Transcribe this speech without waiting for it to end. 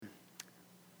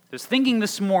I was thinking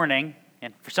this morning,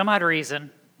 and for some odd reason,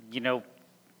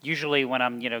 usually when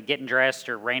I'm, getting dressed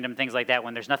or random things like that,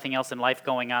 when there's nothing else in life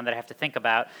going on that I have to think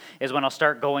about, is when I'll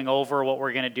start going over what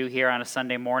we're going to do here on a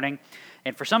Sunday morning.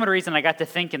 And for some odd reason, I got to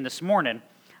thinking this morning,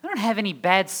 I don't have any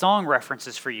bad song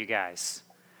references for you guys.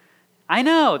 I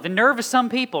know, the nerve of some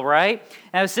people, right?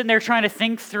 And I was sitting there trying to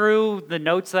think through the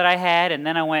notes that I had, and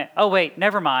then I went, oh wait,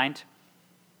 never mind.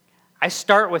 I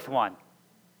start with one.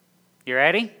 You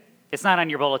ready? It's not on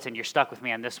your bulletin. You're stuck with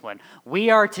me on this one. We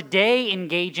are today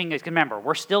engaging, remember,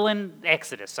 we're still in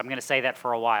Exodus. I'm going to say that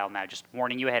for a while now, just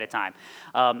warning you ahead of time.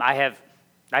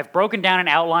 I've broken down and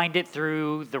outlined it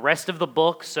through the rest of the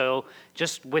book, so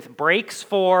just with breaks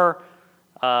for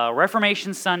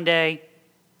Reformation Sunday,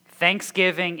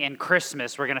 Thanksgiving, and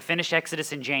Christmas, we're going to finish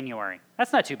Exodus in January.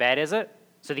 That's not too bad, is it?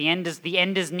 So the end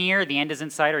is near, the end is in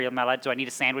sight, or do I need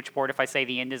a sandwich board if I say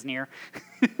the end is near?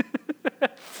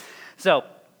 So,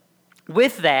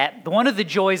 with that, one of the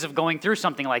joys of going through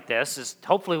something like this is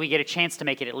hopefully we get a chance to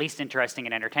make it at least interesting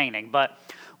and entertaining, but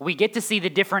we get to see the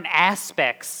different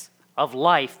aspects of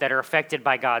life that are affected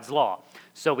by God's law.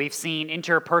 So we've seen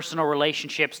interpersonal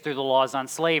relationships through the laws on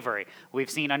slavery. We've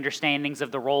seen understandings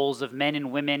of the roles of men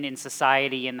and women in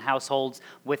society and households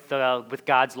with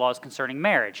God's laws concerning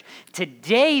marriage.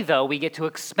 Today, though, we get to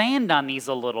expand on these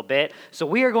a little bit, so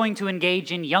we are going to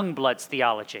engage in Youngbloods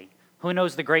theology. Who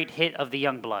knows the great hit of the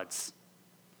Youngbloods?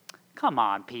 Come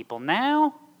on, people,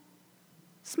 now.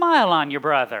 Smile on your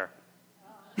brother.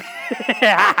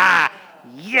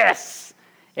 Yes!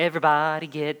 Everybody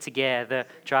get together,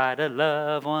 try to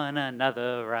love one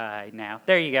another right now.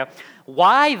 There you go.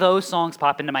 Why those songs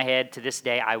pop into my head to this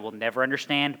day, I will never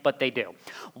understand, but they do.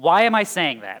 Why am I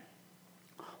saying that?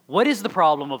 What is the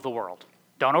problem of the world?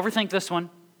 Don't overthink this one.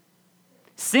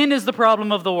 Sin is the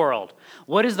problem of the world.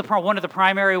 What is one of the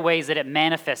primary ways that it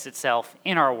manifests itself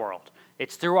in our world?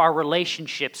 It's through our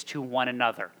relationships to one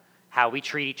another, how we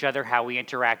treat each other, how we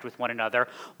interact with one another.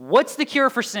 What's the cure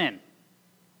for sin?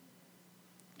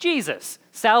 Jesus,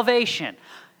 salvation.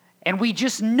 And we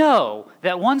just know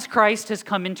that once Christ has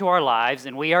come into our lives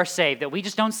and we are saved, that we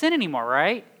just don't sin anymore,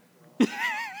 right?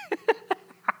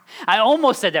 I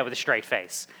almost said that with a straight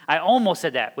face.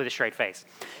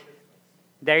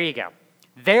 There you go.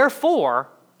 Therefore,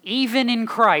 even in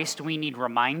Christ, we need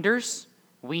reminders,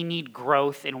 we need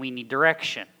growth, and we need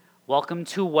direction. Welcome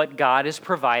to what God is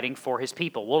providing for his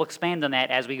people. We'll expand on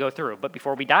that as we go through. But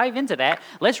before we dive into that,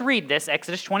 let's read this,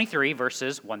 Exodus 23,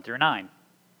 verses 1 through 9.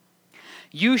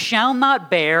 You shall not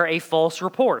bear a false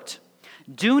report.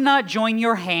 Do not join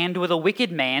your hand with a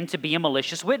wicked man to be a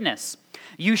malicious witness.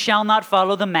 You shall not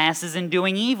follow the masses in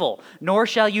doing evil, nor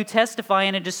shall you testify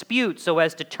in a dispute so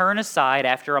as to turn aside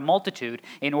after a multitude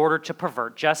in order to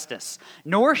pervert justice.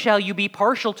 Nor shall you be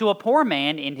partial to a poor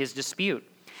man in his dispute.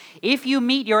 If you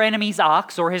meet your enemy's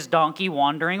ox or his donkey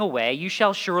wandering away, you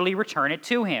shall surely return it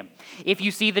to him. If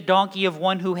you see the donkey of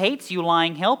one who hates you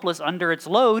lying helpless under its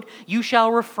load, you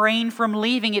shall refrain from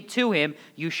leaving it to him.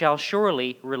 You shall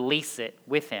surely release it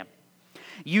with him.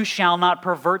 You shall not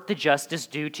pervert the justice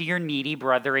due to your needy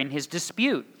brother in his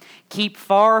dispute. Keep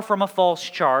far from a false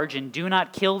charge, and do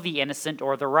not kill the innocent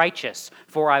or the righteous,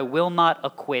 for I will not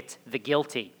acquit the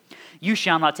guilty. You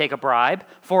shall not take a bribe,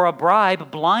 for a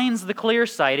bribe blinds the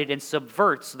clear-sighted and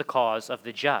subverts the cause of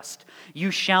the just.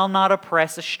 You shall not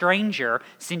oppress a stranger,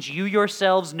 since you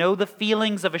yourselves know the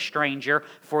feelings of a stranger,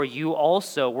 for you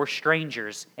also were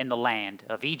strangers in the land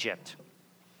of Egypt.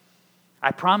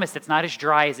 I promise it's not as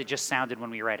dry as it just sounded when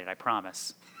we read it, I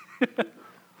promise.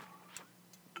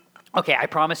 Okay, I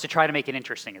promise to try to make it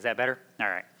interesting. Is that better? All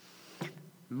right.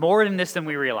 More in this than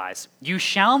we realize. You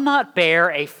shall not bear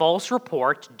a false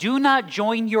report. Do not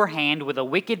join your hand with a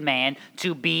wicked man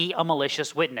to be a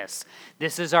malicious witness.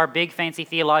 This is our big fancy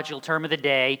theological term of the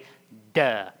day,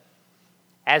 duh.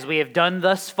 As we have done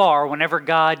thus far, whenever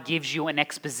God gives you an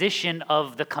exposition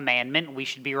of the commandment, we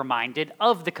should be reminded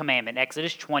of the commandment.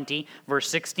 Exodus 20, verse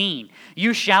 16.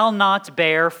 You shall not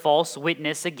bear false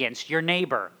witness against your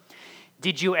neighbor.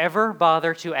 Did you ever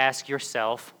bother to ask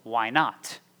yourself, why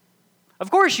not? Of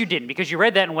course you didn't, because you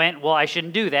read that and went, well, I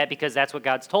shouldn't do that because that's what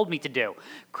God's told me to do.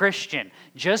 Christian,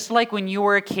 just like when you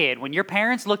were a kid, when your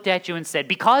parents looked at you and said,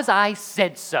 because I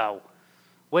said so,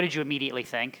 what did you immediately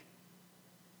think?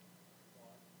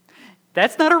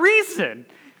 That's not a reason.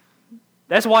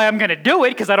 That's why I'm going to do it,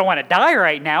 because I don't want to die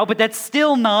right now, but that's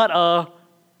still not a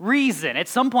reason. At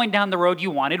some point down the road, you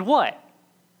wanted what?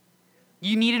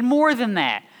 You needed more than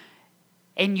that.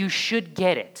 And you should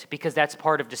get it, because that's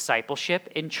part of discipleship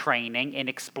and training and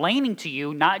explaining to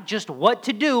you not just what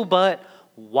to do, but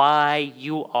why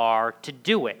you are to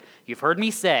do it. You've heard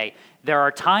me say, there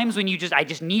are times when I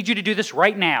just need you to do this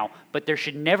right now, but there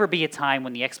should never be a time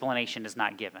when the explanation is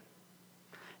not given.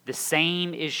 The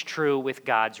same is true with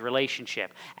God's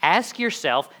relationship. Ask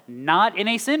yourself, not in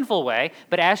a sinful way,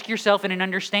 but ask yourself in an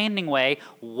understanding way,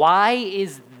 why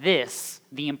is this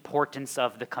the importance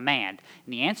of the command?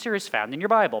 And the answer is found in your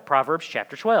Bible, Proverbs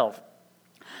chapter 12.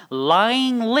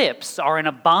 Lying lips are an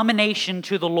abomination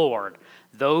to the Lord.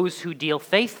 Those who deal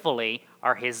faithfully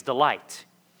are his delight.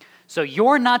 So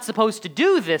you're not supposed to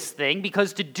do this thing,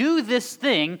 because to do this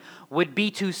thing would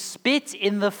be to spit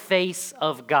in the face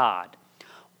of God.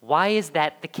 Why is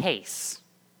that the case?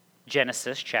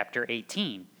 Genesis chapter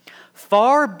 18.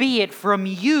 Far be it from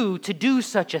you to do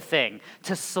such a thing,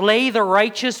 to slay the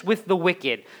righteous with the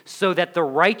wicked, so that the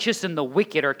righteous and the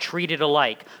wicked are treated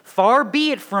alike. Far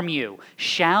be it from you.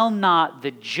 Shall not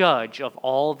the judge of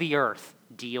all the earth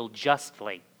deal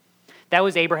justly? That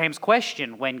was Abraham's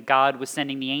question when God was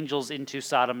sending the angels into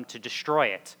Sodom to destroy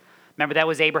it. Remember, that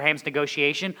was Abraham's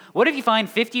negotiation. What if you find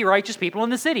 50 righteous people in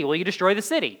the city? Will you destroy the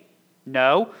city?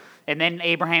 No. And then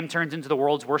Abraham turns into the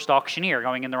world's worst auctioneer,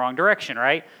 going in the wrong direction,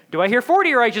 right? Do I hear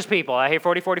 40 righteous people? I hear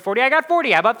 40, 40, 40. I got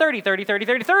 40. How about 30, 30, 30,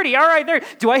 30, 30? All right, there.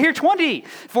 Do I hear 20?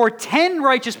 For 10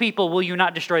 righteous people will you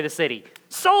not destroy the city?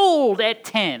 Sold at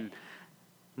 10.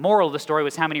 Moral of the story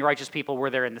was, how many righteous people were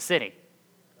there in the city?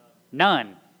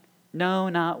 None. No,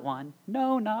 not one.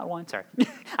 No, not one. Sorry.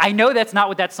 I know that's not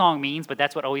what that song means, but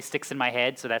that's what always sticks in my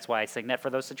head, so that's why I sing that for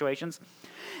those situations.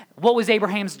 What was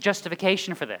Abraham's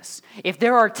justification for this? If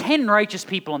there are 10 righteous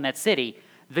people in that city,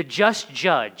 the just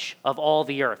judge of all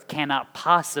the earth cannot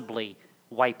possibly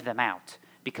wipe them out,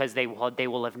 because they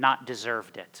will have not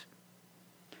deserved it.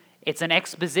 It's an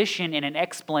exposition and an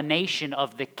explanation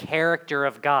of the character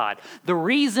of God. The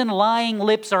reason lying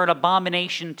lips are an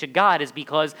abomination to God is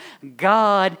because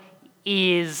God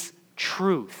is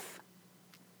truth.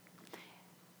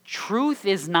 Truth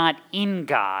is not in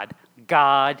God.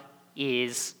 God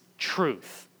is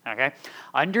truth. Okay?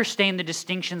 Understand the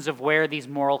distinctions of where these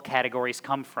moral categories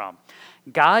come from.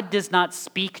 God does not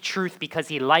speak truth because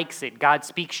he likes it. God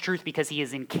speaks truth because he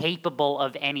is incapable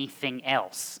of anything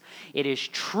else. It is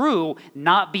true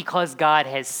not because God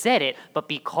has said it, but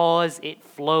because it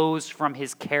flows from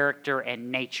his character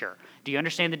and nature. Do you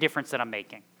understand the difference that I'm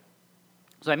making?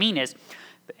 So what I mean is,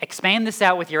 expand this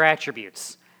out with your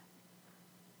attributes.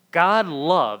 God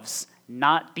loves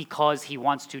not because he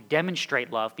wants to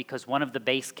demonstrate love, because one of the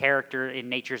base character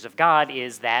and natures of God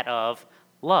is that of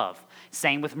love.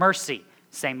 Same with mercy.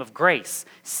 Same with grace.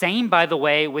 Same, by the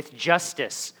way, with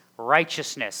justice,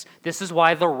 righteousness. This is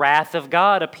why the wrath of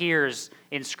God appears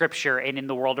in Scripture and in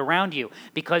the world around you,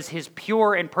 because his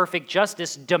pure and perfect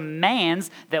justice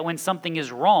demands that when something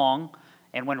is wrong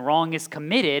and when wrong is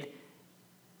committed,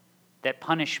 that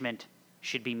punishment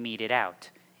should be meted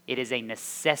out. It is a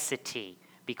necessity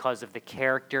because of the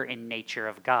character and nature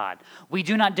of God. We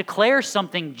do not declare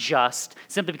something just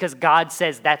simply because God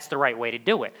says that's the right way to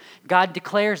do it. God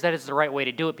declares that it's the right way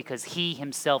to do it because he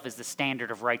himself is the standard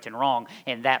of right and wrong,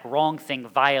 and that wrong thing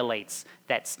violates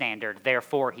that standard.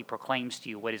 Therefore, he proclaims to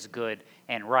you what is good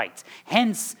and right.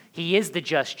 Hence, he is the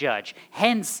just judge.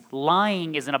 Hence,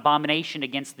 lying is an abomination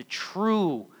against the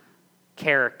true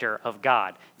character of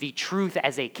God, the truth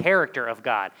as a character of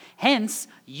God. Hence,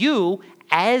 you,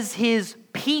 as his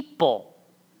people,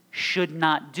 should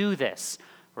not do this.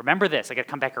 Remember this. I got to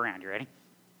come back around. You ready?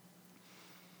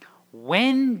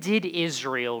 When did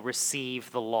Israel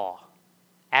receive the law?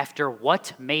 After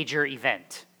what major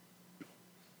event?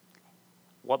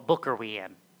 What book are we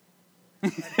in?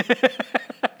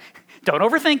 Don't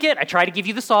overthink it. I try to give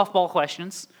you the softball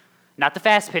questions, not the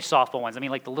fast pitch softball ones. I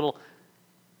mean, like the little...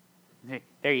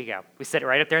 There you go. We set it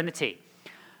right up there in the T.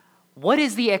 What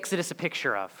is the Exodus a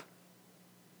picture of?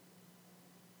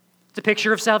 It's a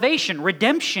picture of salvation,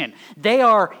 redemption. They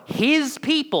are his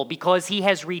people because he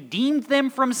has redeemed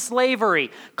them from slavery,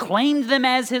 claimed them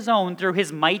as his own through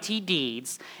his mighty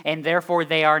deeds, and therefore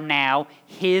they are now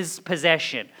his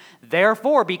possession.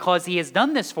 Therefore, because he has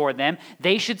done this for them,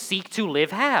 they should seek to live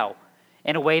how?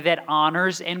 In a way that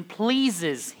honors and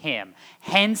pleases him.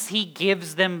 Hence, he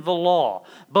gives them the law.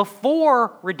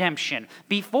 Before redemption,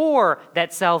 before that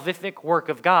salvific work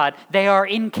of God, they are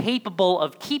incapable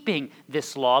of keeping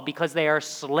this law because they are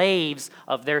slaves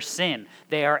of their sin.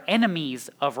 They are enemies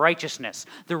of righteousness.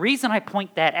 The reason I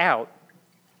point that out,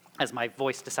 as my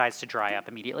voice decides to dry up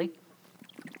immediately,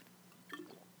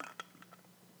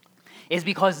 is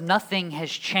because nothing has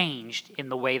changed in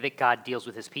the way that God deals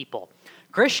with his people.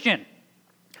 Christian,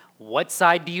 what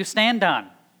side do you stand on?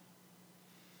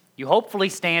 You hopefully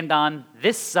stand on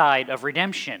this side of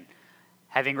redemption.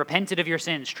 Having repented of your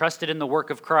sins, trusted in the work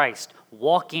of Christ,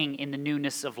 walking in the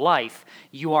newness of life,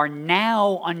 you are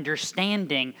now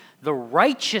understanding the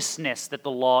righteousness that the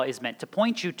law is meant to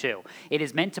point you to. It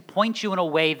is meant to point you in a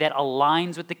way that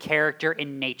aligns with the character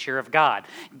and nature of God.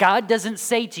 God doesn't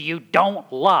say to you, don't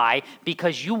lie,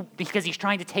 because he's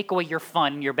trying to take away your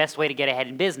fun and your best way to get ahead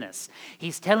in business.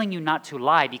 He's telling you not to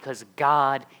lie because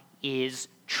God is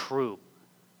true.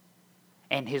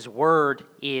 And his word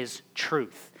is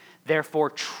truth. Therefore,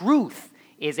 truth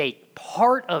is a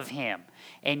part of him.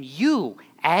 And you,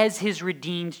 as his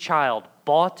redeemed child,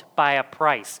 bought by a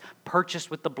price, purchased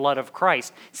with the blood of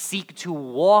Christ, seek to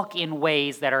walk in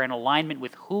ways that are in alignment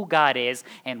with who God is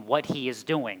and what he is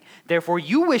doing. Therefore,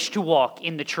 you wish to walk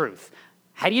in the truth.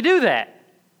 How do you do that?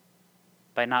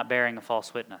 By not bearing a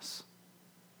false witness.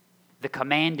 The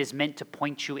command is meant to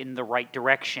point you in the right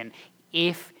direction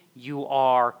if you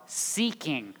are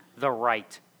seeking the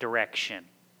right direction.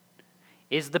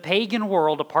 Is the pagan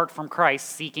world, apart from Christ,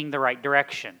 seeking the right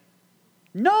direction?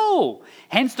 No.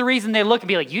 Hence the reason they look and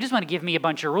be like, you just want to give me a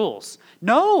bunch of rules.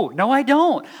 No, I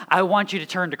don't. I want you to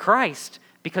turn to Christ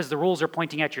because the rules are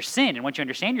pointing out your sin. And once you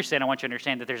understand your sin, I want you to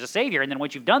understand that there's a Savior. And then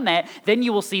once you've done that, then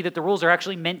you will see that the rules are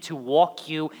actually meant to walk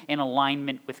you in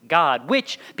alignment with God,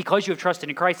 which, because you have trusted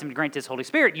in Christ and been granted his Holy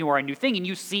Spirit, you are a new thing, and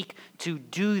you seek to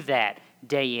do that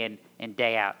day in and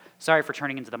day out. Sorry for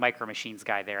turning into the Micro Machines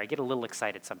guy there. I get a little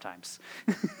excited sometimes.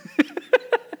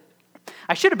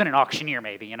 I should have been an auctioneer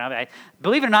maybe,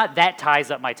 believe it or not, that ties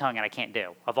up my tongue and I can't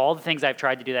do. Of all the things I've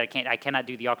tried to do that I cannot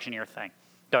do the auctioneer thing.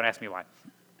 Don't ask me why.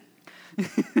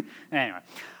 Anyway,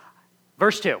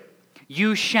 verse 2.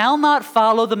 You shall not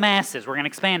follow the masses. We're going to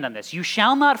expand on this. You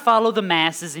shall not follow the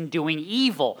masses in doing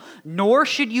evil, nor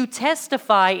should you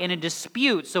testify in a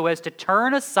dispute so as to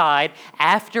turn aside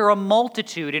after a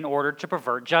multitude in order to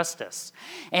pervert justice.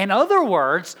 In other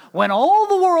words, when all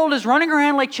the world is running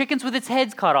around like chickens with its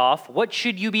heads cut off, what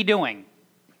should you be doing?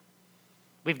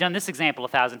 We've done this example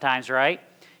 1,000 times, right?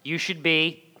 You should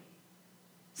be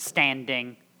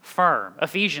standing firm.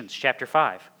 Ephesians chapter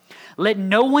 5. Let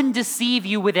no one deceive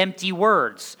you with empty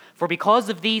words, for because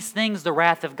of these things the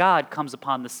wrath of God comes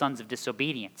upon the sons of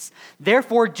disobedience.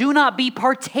 Therefore do not be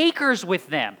partakers with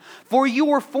them, for you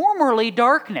were formerly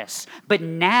darkness, but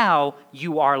now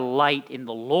you are light in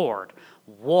the Lord.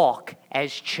 Walk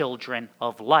as children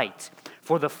of light.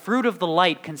 For the fruit of the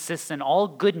light consists in all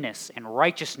goodness and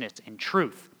righteousness and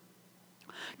truth.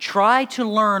 Try to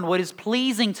learn what is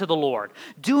pleasing to the Lord.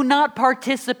 Do not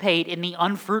participate in the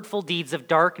unfruitful deeds of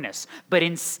darkness, but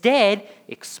instead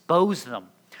expose them.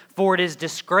 For it is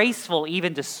disgraceful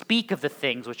even to speak of the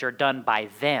things which are done by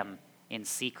them in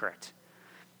secret.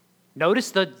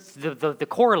 Notice the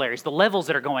corollaries, the levels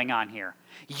that are going on here.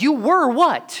 You were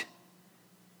what?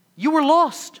 You were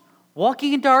lost,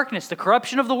 walking in darkness, the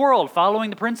corruption of the world, following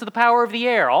the prince of the power of the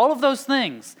air, all of those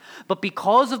things. But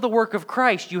because of the work of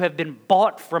Christ, you have been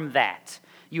bought from that.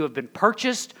 You have been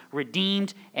purchased,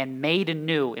 redeemed, and made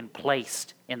anew and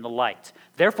placed in the light.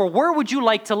 Therefore, where would you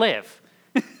like to live?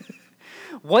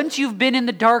 Once you've been in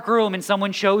the dark room and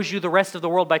someone shows you the rest of the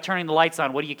world by turning the lights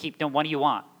on, what do you keep doing? What do you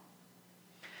want?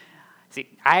 See,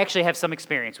 I actually have some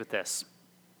experience with this.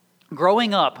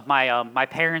 Growing up, my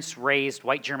parents raised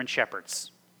white German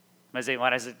shepherds. When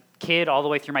I was a kid all the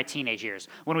way through my teenage years.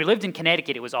 When we lived in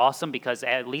Connecticut, it was awesome because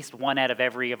at least one out of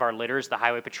every of our litters, the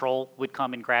highway patrol would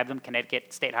come and grab them,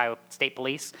 Connecticut State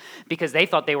Police, because they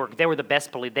thought they were the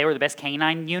best police. They were the best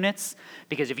canine units.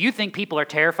 Because if you think people are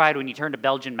terrified when you turn a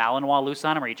Belgian Malinois loose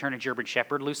on them or you turn a German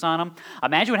Shepherd loose on them,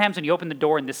 imagine what happens when you open the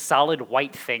door and this solid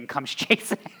white thing comes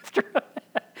chasing after them.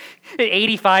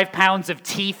 85 pounds of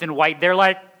teeth and white. They're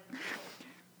like,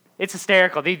 it's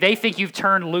hysterical. They think you've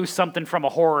turned loose something from a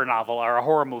horror novel or a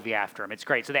horror movie after them. It's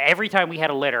great. So that every time we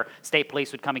had a litter, state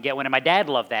police would come and get one. And my dad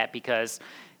loved that because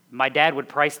my dad would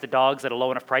price the dogs at a low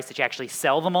enough price that you actually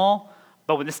sell them all.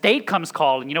 But when the state comes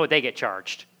calling, you know what they get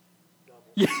charged?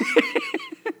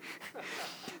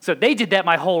 So they did that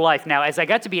my whole life. Now, as I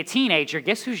got to be a teenager,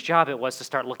 guess whose job it was to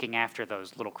start looking after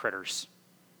those little critters?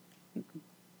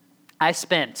 I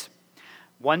spent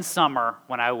one summer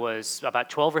when I was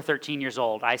about 12 or 13 years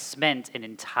old, I spent an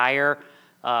entire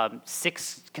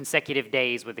 6 consecutive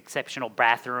days with exceptional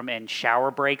bathroom and shower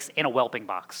breaks in a whelping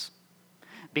box.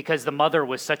 Because the mother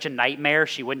was such a nightmare,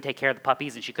 she wouldn't take care of the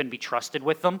puppies and she couldn't be trusted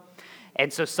with them.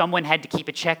 And so someone had to keep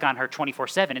a check on her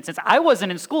 24/7. And since I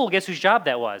wasn't in school, guess whose job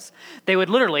that was? They would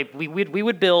literally, we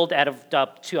would build out of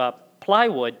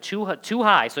plywood too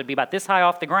high, so it'd be about this high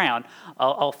off the ground,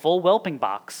 a full whelping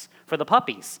box for the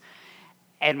puppies.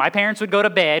 And my parents would go to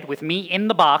bed with me in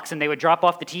the box, and they would drop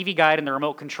off the TV guide and the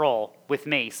remote control with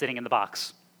me sitting in the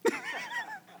box.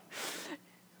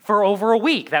 for over a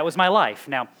week. That was my life.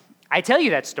 Now, I tell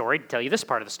you that story to tell you this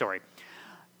part of the story.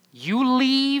 You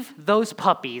leave those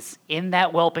puppies in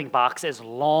that whelping box as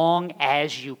long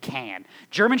as you can.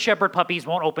 German Shepherd puppies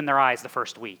won't open their eyes the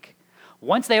first week.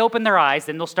 Once they open their eyes,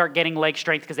 then they'll start getting leg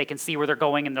strength because they can see where they're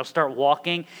going, and they'll start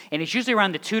walking. And it's usually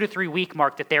around the 2 to 3 week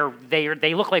mark that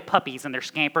they look like puppies and they're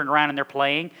scampering around and they're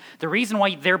playing. The reason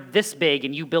why they're this big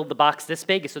and you build the box this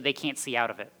big is so they can't see out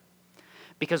of it.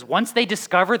 Because once they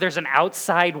discover there's an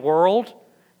outside world,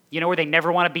 where they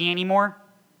never want to be anymore?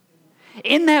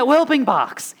 In that whelping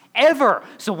box, ever.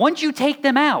 So once you take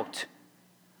them out,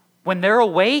 when they're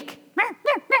awake,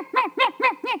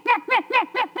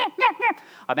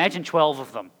 imagine 12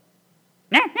 of them.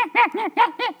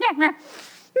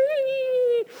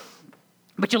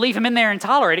 But you leave them in there and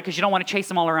tolerate it because you don't want to chase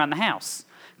them all around the house.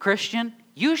 Christian,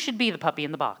 you should be the puppy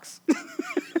in the box.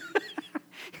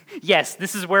 Yes,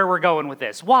 this is where we're going with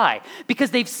this. Why? Because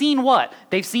they've seen what?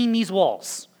 They've seen these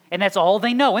walls, and that's all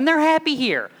they know, and they're happy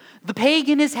here. The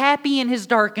pagan is happy in his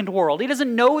darkened world. He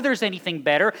doesn't know there's anything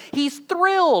better. He's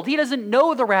thrilled. He doesn't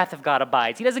know the wrath of God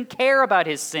abides. He doesn't care about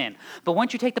his sin. But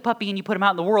once you take the puppy and you put him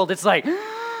out in the world, it's like,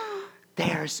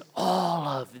 there's all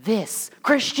of this.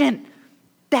 Christian,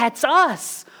 that's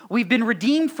us. We've been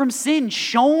redeemed from sin,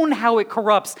 shown how it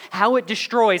corrupts, how it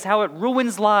destroys, how it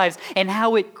ruins lives, and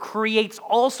how it creates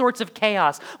all sorts of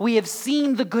chaos. We have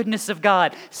seen the goodness of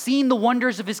God, seen the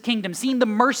wonders of his kingdom, seen the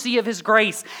mercy of his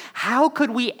grace. How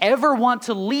could we ever want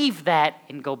to leave that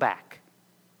and go back?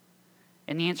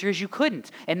 And the answer is you couldn't.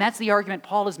 And that's the argument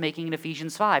Paul is making in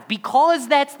Ephesians 5. Because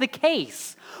that's the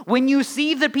case, when you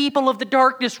see the people of the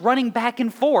darkness running back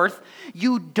and forth,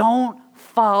 you don't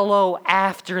follow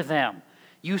after them.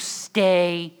 You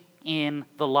stay in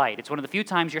the light. It's one of the few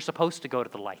times you're supposed to go to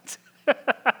the light.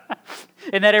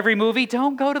 Isn't that every movie?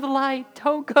 Don't go to the light.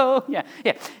 Don't go. Yeah.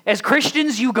 As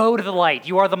Christians, you go to the light.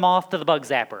 You are the moth to the bug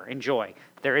zapper. Enjoy.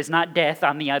 There is not death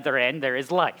on the other end. There is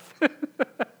life.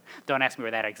 Don't ask me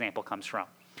where that example comes from.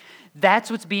 That's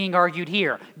what's being argued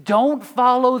here. Don't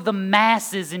follow the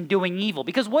masses in doing evil.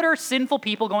 Because what are sinful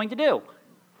people going to do?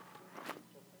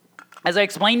 As I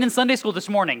explained in Sunday school this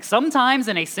morning, sometimes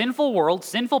in a sinful world,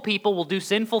 sinful people will do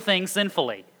sinful things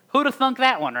sinfully. Who'd have thunk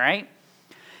that one, right?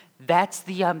 That's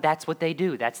what they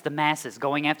do. That's the masses,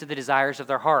 going after the desires of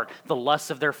their heart, the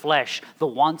lusts of their flesh, the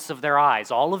wants of their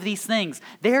eyes, all of these things.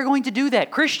 They're going to do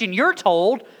that. Christian, you're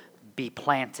told, be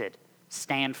planted.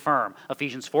 Stand firm.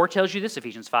 Ephesians 4 tells you this.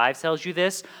 Ephesians 5 tells you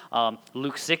this.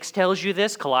 Luke 6 tells you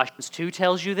this. Colossians 2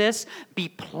 tells you this. Be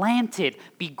planted,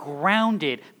 be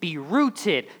grounded, be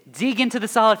rooted, dig into the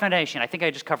solid foundation. I think I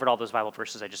just covered all those Bible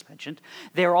verses I just mentioned.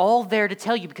 They're all there to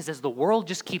tell you because as the world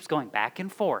just keeps going back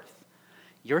and forth,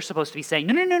 you're supposed to be saying,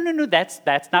 no, that's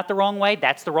not the wrong way.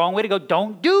 That's the wrong way to go.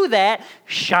 Don't do that.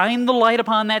 Shine the light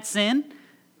upon that sin.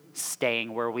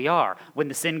 Staying where we are. When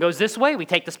the sin goes this way, we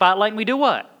take the spotlight and we do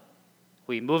what?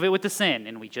 We move it with the sin,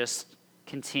 and we just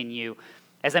continue.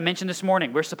 As I mentioned this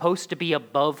morning, we're supposed to be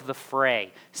above the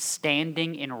fray,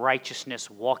 standing in righteousness,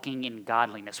 walking in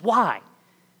godliness. Why?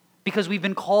 Because we've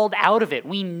been called out of it.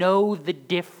 We know the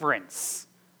difference.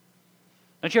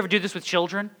 Don't you ever do this with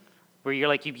children? Where you're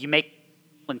like, you make,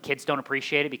 when kids don't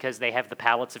appreciate it because they have the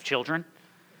palates of children?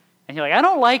 And you're like, I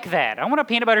don't like that. I want a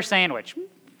peanut butter sandwich.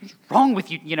 What's wrong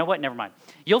with you? You know what? Never mind.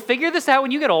 You'll figure this out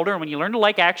when you get older, and when you learn to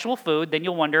like actual food, then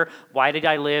you'll wonder, why did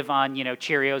I live on,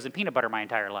 Cheerios and peanut butter my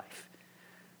entire life?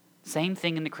 Same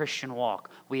thing in the Christian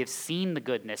walk. We have seen the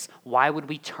goodness. Why would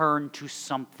we turn to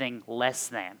something less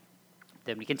than?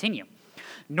 Then we continue.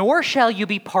 Nor shall you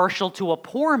be partial to a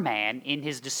poor man in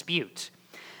his dispute.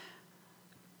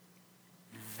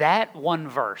 That one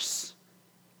verse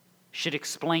should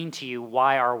explain to you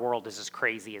why our world is as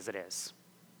crazy as it is.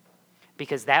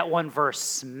 Because that one verse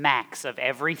smacks of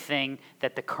everything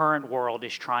that the current world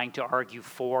is trying to argue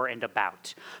for and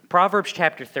about. Proverbs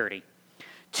chapter 30.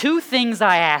 2 things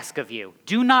I ask of you.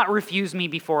 Do not refuse me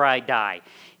before I die.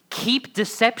 Keep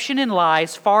deception and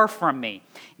lies far from me.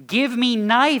 Give me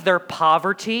neither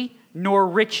poverty nor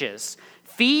riches.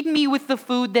 Feed me with the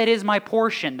food that is my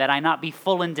portion, that I not be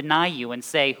full and deny you and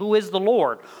say, who is the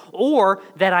Lord? Or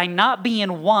that I not be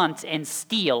in want and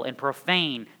steal and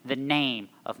profane the name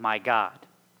of my God.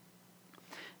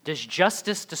 Does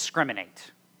justice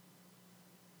discriminate?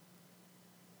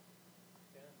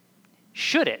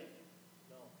 Should it?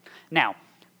 Now,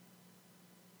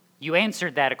 you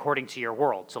answered that according to your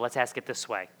world, so let's ask it this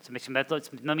way.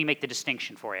 Let me make the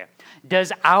distinction for you.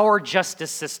 Does our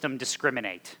justice system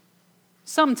discriminate?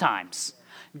 Sometimes.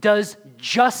 Does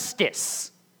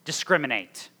justice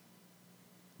discriminate?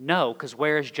 No, because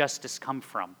where does justice come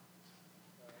from?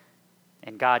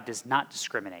 And God does not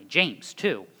discriminate. James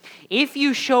 2. If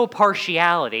you show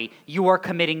partiality, you are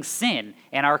committing sin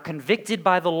and are convicted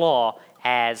by the law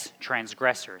as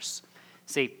transgressors.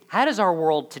 See, how does our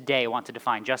world today want to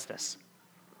define justice?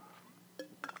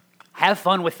 Have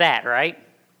fun with that, right?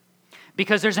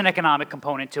 Because there's an economic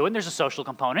component to it, and there's a social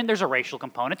component, there's a racial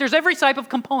component, there's every type of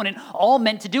component, all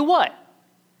meant to do what?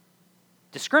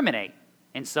 Discriminate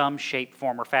in some shape,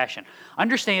 form, or fashion.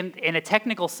 Understand, in a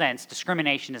technical sense,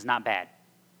 discrimination is not bad.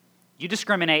 You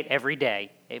discriminate every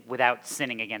day without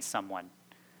sinning against someone.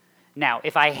 Now,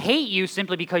 if I hate you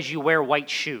simply because you wear white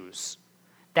shoes,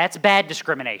 that's bad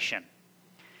discrimination.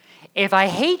 If I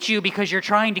hate you because you're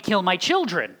trying to kill my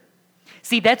children,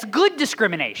 see, that's good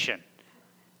discrimination.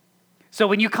 So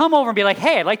when you come over and be like,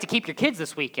 hey, I'd like to keep your kids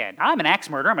this weekend. I'm an axe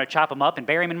murderer. I'm going to chop them up and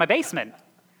bury them in my basement.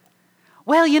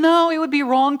 Well, it would be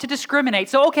wrong to discriminate.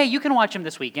 So, okay, you can watch them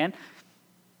this weekend.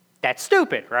 That's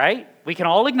stupid, right? We can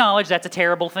all acknowledge that's a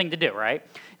terrible thing to do, right?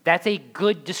 That's a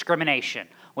good discrimination.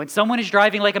 When someone is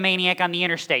driving like a maniac on the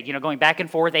interstate, going back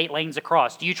and forth 8 lanes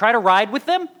across, do you try to ride with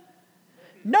them?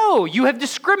 No, you have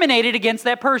discriminated against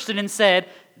that person and said,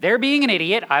 they're being an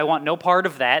idiot. I want no part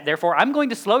of that. Therefore, I'm going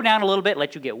to slow down a little bit,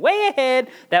 let you get way ahead.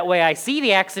 That way I see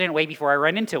the accident way before I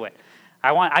run into it.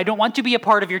 I don't want to be a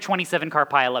part of your 27-car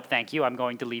pileup, thank you. I'm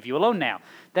going to leave you alone now.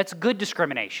 That's good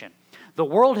discrimination. The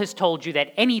world has told you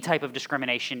that any type of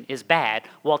discrimination is bad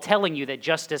while telling you that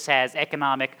justice has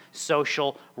economic,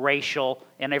 social, racial,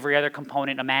 and every other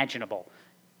component imaginable.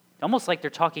 Almost like they're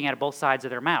talking out of both sides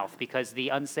of their mouth because the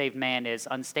unsaved man is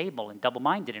unstable and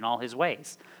double-minded in all his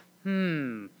ways.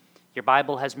 Your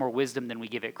Bible has more wisdom than we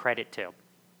give it credit to.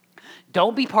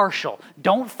 Don't be partial.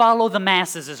 Don't follow the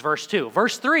masses is verse 2.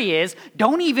 Verse 3 is,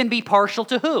 don't even be partial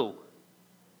to who?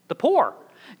 The poor.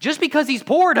 Just because he's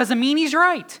poor doesn't mean he's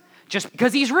right. Just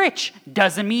because he's rich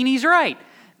doesn't mean he's right.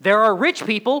 There are rich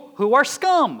people who are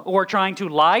scum, who are trying to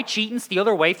lie, cheat, and steal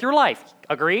their way through life.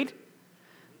 Agreed?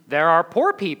 There are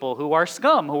poor people who are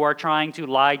scum, who are trying to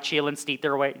lie, steal, and cheat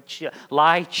their way.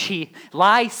 Lie,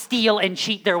 steal, and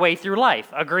cheat their way through life.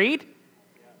 Agreed?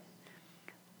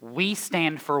 We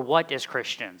stand for what as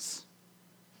Christians?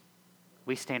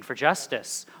 We stand for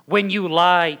justice. When you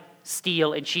lie,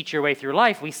 steal, and cheat your way through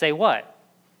life, we say what?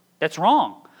 That's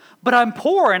wrong. But I'm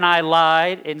poor and I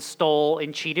lied and stole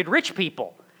and cheated rich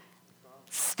people.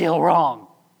 Still wrong.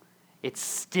 It's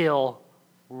still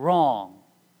wrong.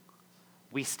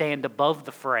 We stand above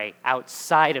the fray,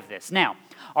 outside of this. Now,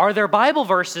 are there Bible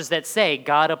verses that say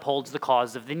God upholds the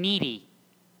cause of the needy?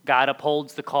 God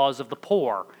upholds the cause of the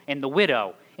poor and the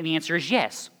widow? And the answer is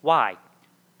yes. Why?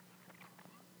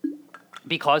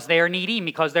 Because they are needy and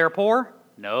because they are poor?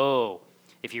 No.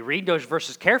 If you read those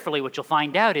verses carefully, what you'll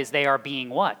find out is they are being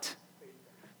what?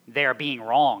 They are being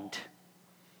wronged.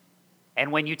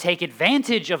 And when you take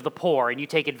advantage of the poor and you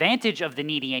take advantage of the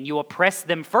needy and you oppress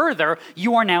them further,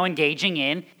 you are now engaging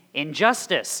in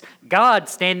injustice. God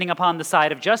standing upon the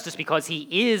side of justice because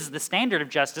he is the standard of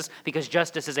justice, because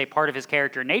justice is a part of his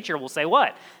character and nature, will say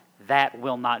what? That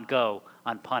will not go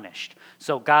unpunished.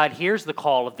 So God hears the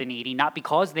call of the needy, not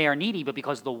because they are needy, but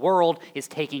because the world is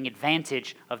taking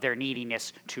advantage of their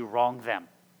neediness to wrong them.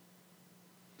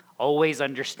 Always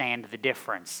understand the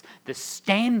difference. The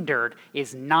standard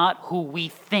is not who we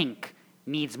think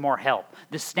needs more help.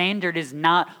 The standard is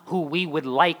not who we would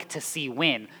like to see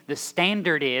win. The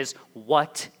standard is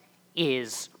what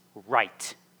is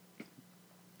right.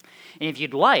 And if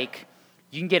you'd like,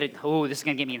 you can get it. Oh, this is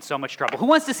going to get me in so much trouble. Who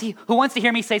wants to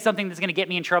hear me say something that's going to get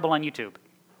me in trouble on YouTube?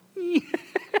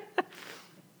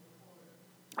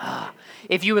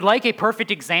 If you would like a perfect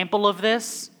example of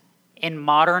this in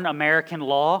modern American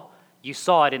law, you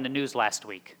saw it in the news last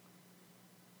week.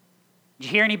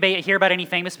 Did you hear about any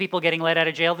famous people getting let out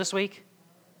of jail this week?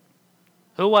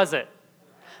 Who was it?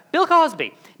 Bill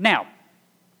Cosby. Now,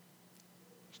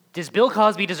 does Bill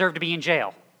Cosby deserve to be in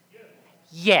jail?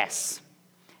 Yes.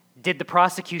 Did the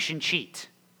prosecution cheat?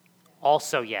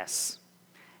 Also yes.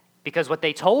 Because what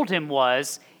they told him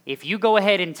was, if you go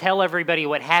ahead and tell everybody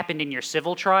what happened in your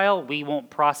civil trial, we won't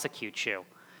prosecute you.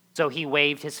 So he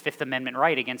waived his Fifth Amendment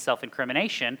right against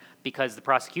self-incrimination because the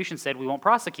prosecution said, we won't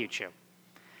prosecute you.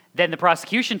 Then the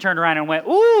prosecution turned around and went,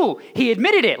 ooh, he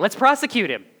admitted it, let's prosecute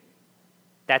him.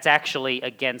 That's actually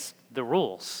against the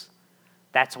rules.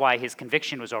 That's why his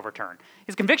conviction was overturned.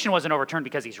 His conviction wasn't overturned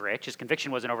because he's rich. His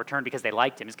conviction wasn't overturned because they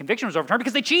liked him. His conviction was overturned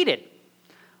because they cheated.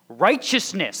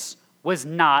 Righteousness was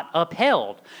not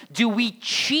upheld. Do we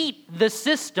cheat the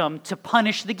system to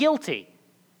punish the guilty?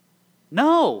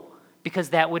 No, because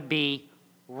that would be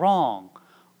wrong.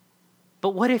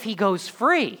 But what if he goes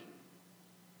free?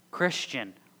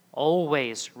 Christian,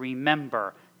 always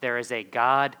remember there is a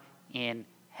God in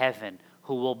heaven,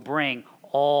 who will bring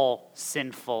all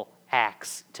sinful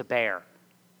acts to bear,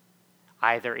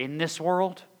 either in this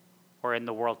world or in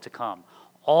the world to come.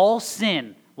 All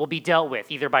sin will be dealt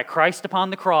with either by Christ upon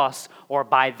the cross or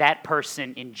by that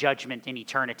person in judgment in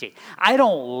eternity. I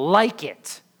don't like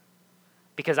it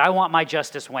because I want my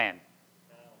justice when.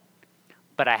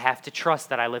 But I have to trust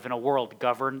that I live in a world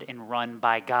governed and run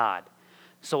by God.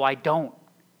 So I don't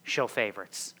show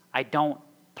favorites. I don't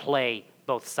play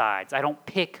both sides. I don't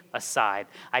pick a side.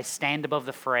 I stand above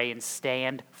the fray and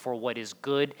stand for what is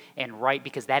good and right,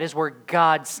 because that is where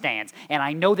God stands. And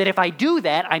I know that if I do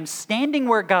that, I'm standing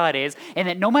where God is, and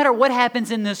that no matter what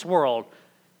happens in this world,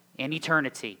 in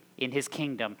eternity, in his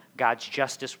kingdom, God's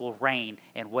justice will reign,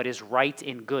 and what is right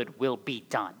and good will be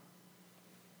done.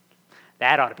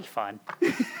 That ought to be fun.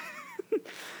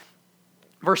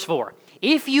 Verse 4,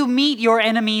 if you meet your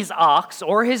enemy's ox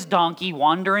or his donkey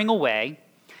wandering away,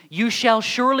 you shall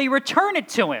surely return it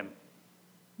to him.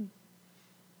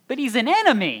 But he's an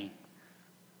enemy.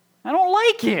 I don't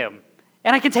like him.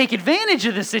 And I can take advantage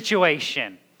of the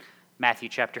situation. Matthew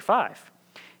chapter 5.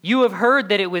 You have heard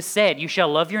that it was said, you shall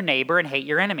love your neighbor and hate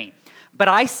your enemy. But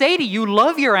I say to you,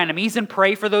 love your enemies and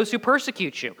pray for those who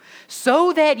persecute you,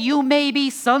 so that you may be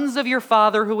sons of your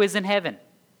Father who is in heaven.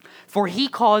 For he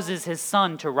causes his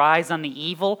sun to rise on the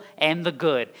evil and the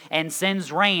good, and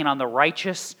sends rain on the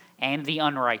righteous and the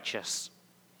unrighteous.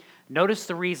 Notice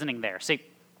the reasoning there. See,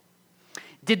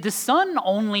 did the sun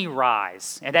only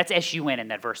rise, and that's S-U-N in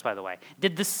that verse, by the way.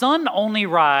 Did the sun only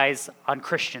rise on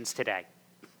Christians today?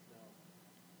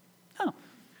 No.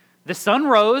 The sun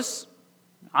rose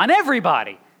on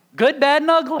everybody, good, bad, and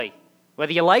ugly,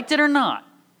 whether you liked it or not.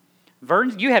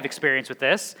 Vern, you have experience with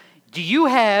this. Do you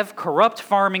have corrupt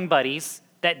farming buddies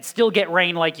that still get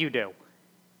rain like you do?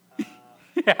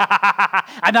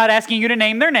 I'm not asking you to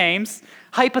name their names.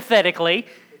 Hypothetically,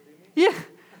 yeah.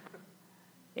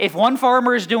 If one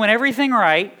farmer is doing everything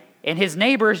right and his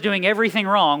neighbor is doing everything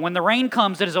wrong, when the rain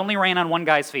comes, it is only rain on one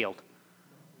guy's field.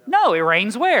 No, it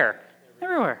rains where?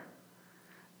 Everywhere.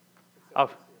 Oh,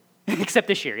 except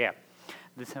this year, yeah.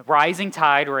 The rising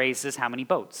tide raises how many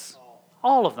boats?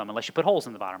 All of them, unless you put holes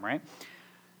in the bottom, right?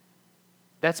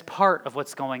 That's part of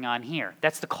what's going on here.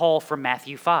 That's the call from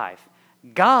Matthew 5.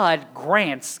 God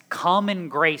grants common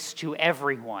grace to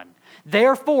everyone.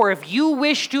 Therefore, if you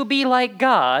wish to be like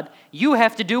God, you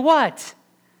have to do what?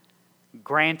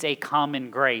 Grant a common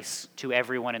grace to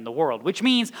everyone in the world. Which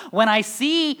means when I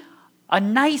see a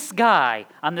nice guy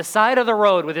on the side of the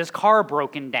road with his car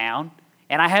broken down,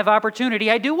 and I have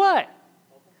opportunity, I do what?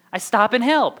 I stop and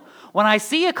help. When I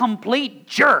see a complete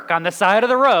jerk on the side of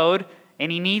the road,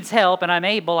 and he needs help, and I'm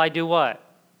able, I do what?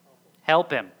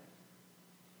 Help him.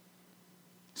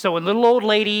 So when little old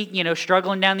lady,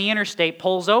 struggling down the interstate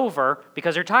pulls over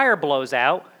because her tire blows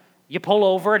out, you pull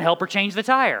over and help her change the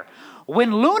tire.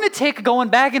 When lunatic going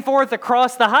back and forth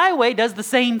across the highway does the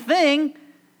same thing,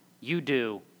 you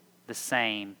do the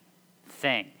same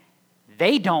thing.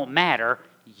 They don't matter.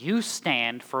 You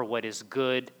stand for what is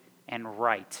good and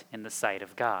right in the sight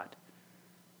of God.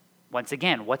 Once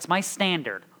again, what's my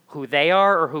standard? Who they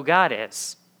are or who God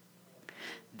is?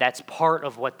 That's part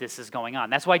of what this is going on.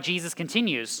 That's why Jesus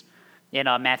continues in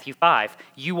Matthew 5.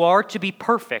 You are to be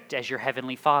perfect as your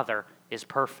heavenly Father is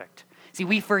perfect. See,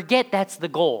 we forget that's the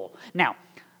goal. Now,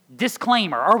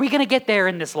 disclaimer, are we going to get there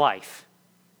in this life?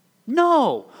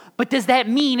 No. But does that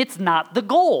mean it's not the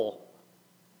goal?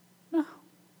 No.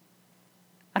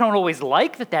 I don't always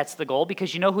like that that's the goal,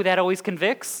 because you know who that always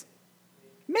convicts?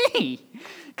 Me.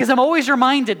 Because I'm always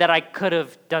reminded that I could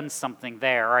have done something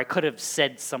there, or I could have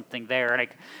said something there.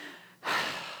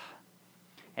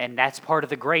 And that's part of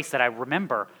the grace that I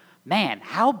remember. Man,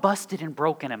 how busted and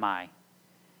broken am I?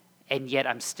 And yet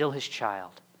I'm still his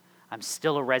child. I'm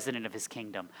still a resident of his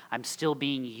kingdom. I'm still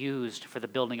being used for the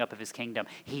building up of his kingdom.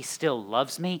 He still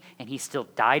loves me, and he still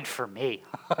died for me.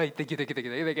 Thank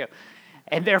you.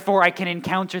 And therefore I can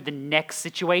encounter the next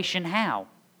situation. How?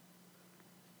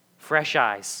 Fresh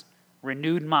eyes,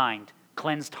 renewed mind,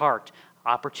 cleansed heart,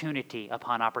 opportunity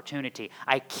upon opportunity.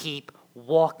 I keep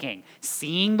walking,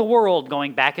 seeing the world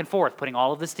going back and forth, putting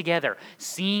all of this together,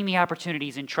 seeing the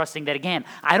opportunities and trusting that, again,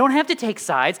 I don't have to take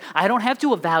sides. I don't have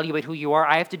to evaluate who you are.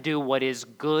 I have to do what is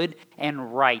good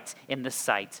and right in the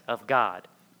sight of God.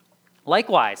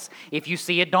 Likewise, if you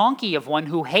see a donkey of one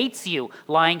who hates you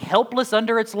lying helpless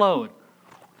under its load,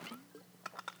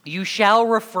 you shall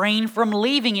refrain from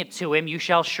leaving it to him. You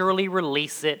shall surely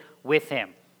release it with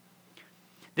him.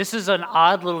 This is an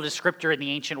odd little descriptor in the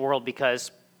ancient world,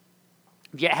 because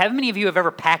how many of you have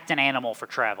ever packed an animal for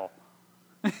travel?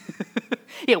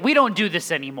 Yeah, we don't do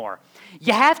this anymore.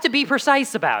 You have to be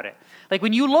precise about it. Like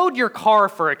when you load your car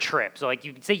for a trip, so like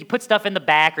you say you put stuff in the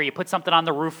back or you put something on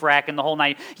the roof rack and the whole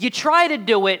night, you try to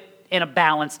do it in a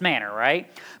balanced manner, right?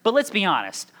 But let's be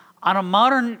honest. On a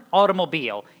modern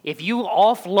automobile, if you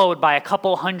offload by a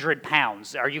couple 100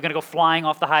 pounds, are you going to go flying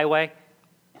off the highway?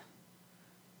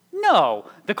 No.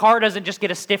 The car doesn't just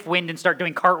get a stiff wind and start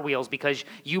doing cartwheels because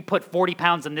you put 40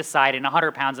 pounds on this side and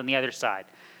 100 pounds on the other side.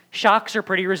 Shocks are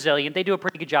pretty resilient. They do a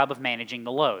pretty good job of managing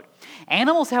the load.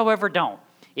 Animals, however, don't.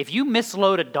 If you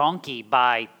misload a donkey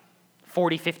by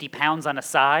 40, 50 pounds on a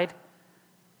side,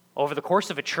 over the course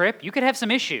of a trip, you could have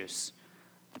some issues.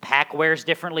 The pack wears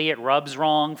differently, it rubs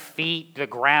wrong, feet, the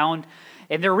ground.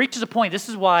 And there reaches a point, this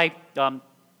is why,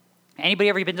 anybody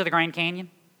ever been to the Grand Canyon?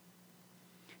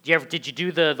 Did you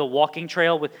do the walking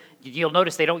trail with, you'll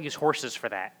notice they don't use horses for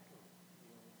that.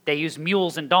 They use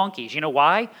mules and donkeys. You know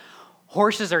why?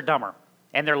 Horses are dumber,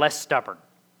 and they're less stubborn.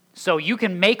 So you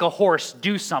can make a horse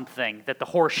do something that the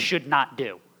horse should not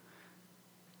do.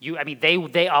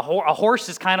 A horse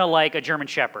is kind of like a German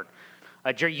Shepherd.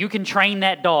 You can train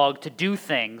that dog to do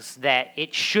things that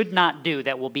it should not do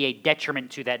that will be a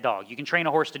detriment to that dog. You can train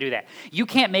a horse to do that. You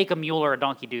can't make a mule or a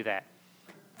donkey do that.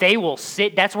 They will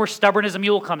sit. That's where stubborn as a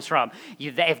mule comes from.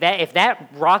 If that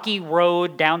rocky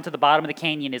road down to the bottom of the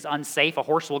canyon is unsafe, a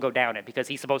horse will go down it because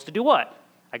he's supposed to do what?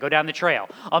 I go down the trail.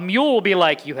 A mule will be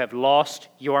like, you have lost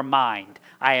your mind.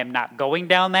 I am not going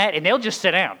down that. And they'll just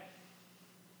sit down.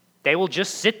 They will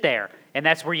just sit there. And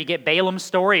that's where you get Balaam's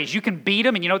story is you can beat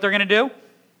them and you know what they're going to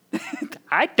do?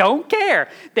 I don't care.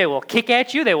 They will kick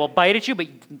at you. They will bite at you. But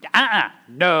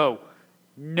no.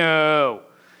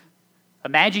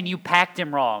 Imagine you packed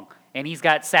him wrong and he's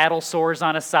got saddle sores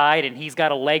on his side and he's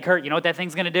got a leg hurt. You know what that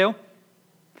thing's going to do?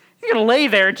 He's going to lay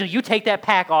there until you take that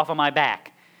pack off of my back.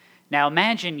 Now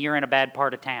imagine you're in a bad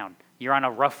part of town. You're on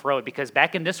a rough road because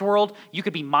back in this world, you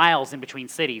could be miles in between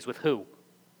cities with who?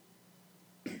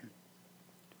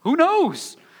 Who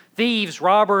knows? Thieves,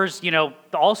 robbers,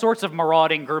 all sorts of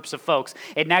marauding groups of folks.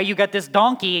 And now you got this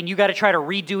donkey and you got to try to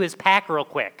redo his pack real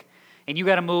quick. And you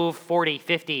got to move 40,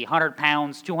 50, 100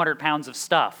 pounds, 200 pounds of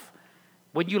stuff.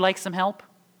 Wouldn't you like some help?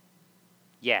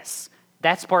 Yes.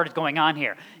 That's part of going on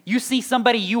here. You see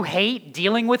somebody you hate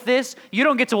dealing with this, you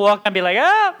don't get to walk and be like,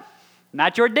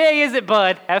 not your day, is it,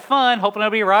 bud? Have fun. Hoping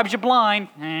nobody robs you blind.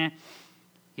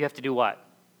 You have to do what?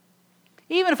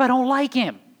 Even if I don't like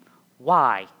him.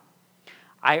 Why?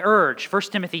 I urge, 1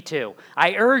 Timothy 2,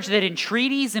 I urge that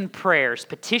entreaties and prayers,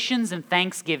 petitions and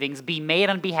thanksgivings be made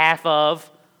on behalf of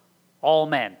all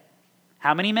men.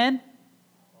 How many men?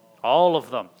 All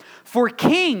of them. For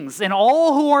kings and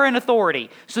all who are in authority,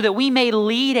 so that we may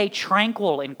lead a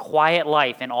tranquil and quiet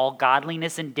life in all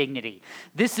godliness and dignity.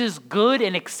 This is good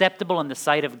and acceptable in the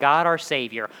sight of God our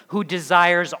Savior, who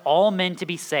desires all men to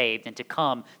be saved and to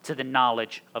come to the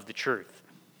knowledge of the truth.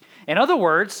 In other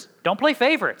words, don't play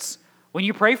favorites. When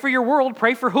you pray for your world,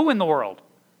 pray for who in the world?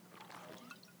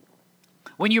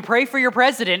 When you pray for your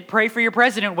president, pray for your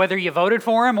president, whether you voted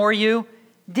for him or you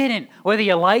didn't, whether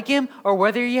you like him or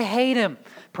whether you hate him.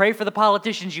 Pray for the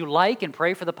politicians you like and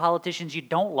pray for the politicians you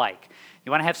don't like.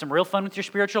 You want to have some real fun with your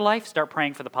spiritual life? Start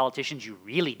praying for the politicians you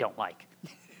really don't like.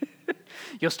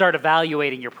 You'll start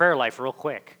evaluating your prayer life real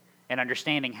quick and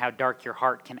understanding how dark your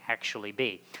heart can actually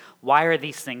be. Why are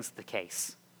these things the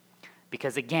case?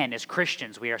 Because again, as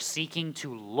Christians, we are seeking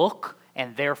to look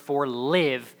and therefore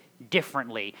live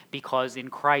differently because in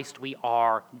Christ we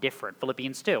are different.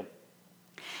 Philippians 2.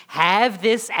 Have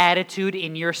this attitude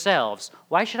in yourselves.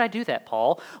 Why should I do that,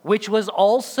 Paul? Which was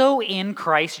also in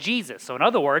Christ Jesus. So in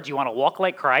other words, you want to walk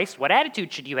like Christ. What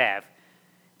attitude should you have?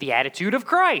 The attitude of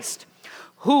Christ.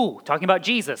 Who, talking about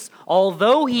Jesus,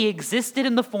 although he existed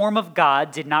in the form of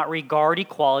God, did not regard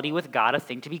equality with God a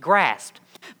thing to be grasped.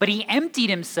 But he emptied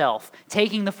himself,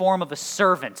 taking the form of a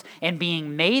servant, and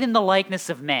being made in the likeness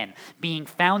of men, being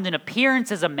found in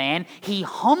appearance as a man, he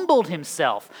humbled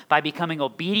himself by becoming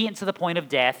obedient to the point of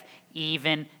death,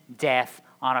 even death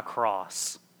on a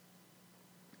cross.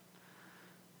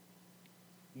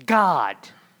 God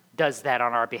does that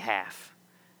on our behalf.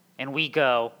 And we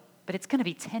go, but it's going to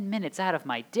be 10 minutes out of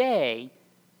my day.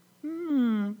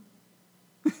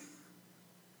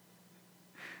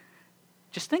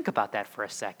 Just think about that for a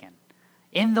second.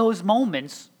 In those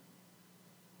moments,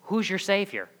 who's your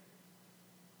Savior?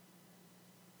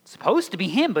 It's supposed to be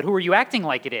him, but who are you acting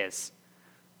like it is?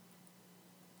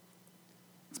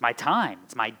 It's my time.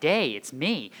 It's my day. It's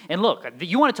me. And look,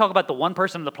 you want to talk about the one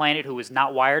person on the planet who is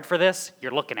not wired for this?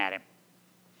 You're looking at him.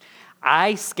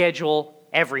 I schedule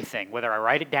everything, whether I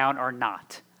write it down or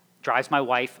not. Drives my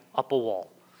wife up a wall.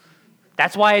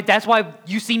 That's why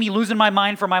you see me losing my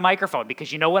mind for my microphone,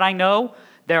 because you know what I know?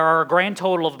 There are a grand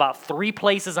total of about 3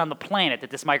 places on the planet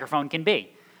that this microphone can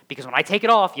be. Because when I take it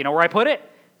off, you know where I put it?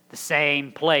 The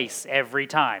same place every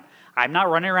time. I'm not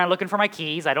running around looking for my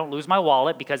keys. I don't lose my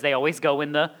wallet because they always go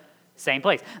in the same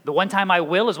place. The one time I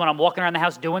will is when I'm walking around the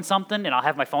house doing something and I'll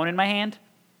have my phone in my hand.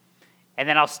 And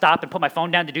then I'll stop and put my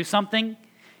phone down to do something.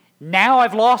 Now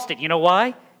I've lost it. You know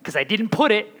why? Because I didn't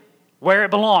put it where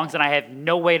it belongs and I have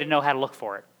no way to know how to look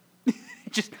for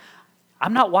it.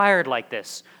 I'm not wired like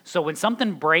this. So when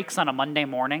something breaks on a Monday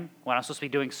morning, when I'm supposed to be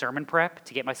doing sermon prep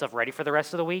to get myself ready for the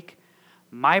rest of the week,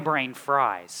 my brain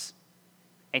fries.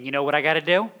 And you know what I got to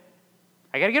do?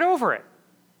 I got to get over it.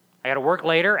 I got to work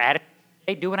later, add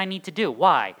it, do what I need to do.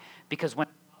 Why? Because when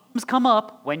problems come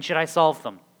up, when should I solve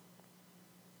them?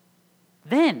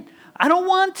 Then. I don't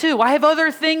want to. I have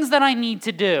other things that I need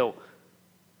to do.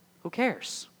 Who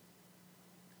cares?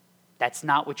 That's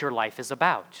not what your life is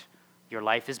about. Your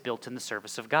life is built in the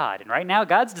service of God. And right now,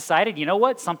 God's decided, you know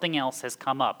what? Something else has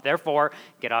come up. Therefore,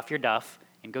 get off your duff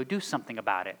and go do something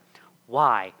about it.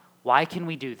 Why? Why can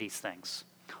we do these things?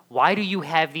 Why do you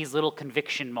have these little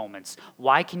conviction moments?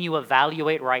 Why can you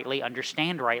evaluate rightly,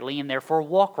 understand rightly, and therefore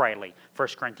walk rightly? 1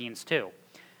 Corinthians 2.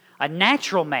 A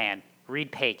natural man, read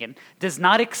pagan, does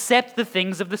not accept the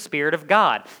things of the Spirit of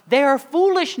God. They are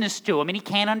foolishness to him, and he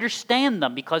can't understand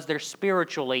them because they're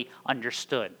spiritually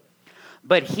understood.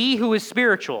 But he who is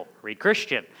spiritual, read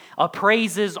Christian,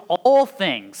 appraises all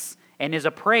things and is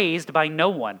appraised by no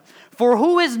one. For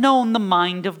who has known the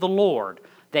mind of the Lord,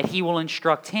 that he will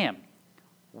instruct him?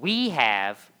 We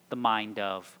have the mind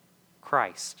of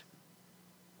Christ.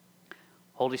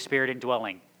 Holy Spirit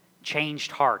indwelling,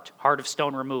 changed heart, heart of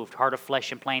stone removed, heart of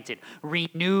flesh implanted,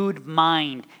 renewed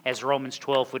mind, as Romans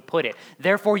 12 would put it.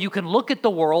 Therefore, you can look at the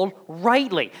world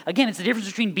rightly. Again, it's the difference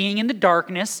between being in the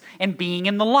darkness and being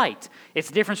in the light. It's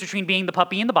the difference between being the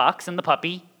puppy in the box and the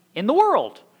puppy in the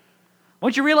world.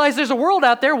 Once you realize there's a world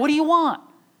out there, what do you want?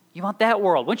 You want that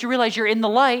world. Once you realize you're in the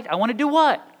light, I want to do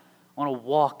what? I want to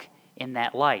walk in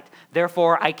that light.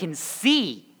 Therefore, I can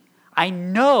see, I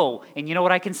know, and you know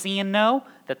what I can see and know?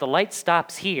 That the light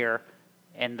stops here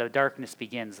and the darkness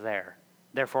begins there.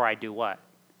 Therefore, I do what?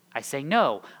 I say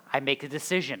no. I make a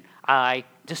decision. I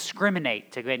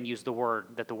discriminate, to again use the word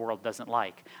that the world doesn't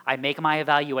like. I make my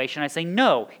evaluation. I say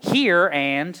no, here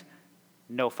and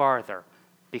no farther,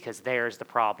 because there's the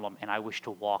problem and I wish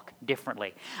to walk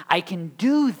differently. I can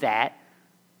do that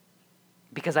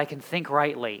because I can think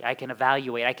rightly, I can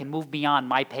evaluate, I can move beyond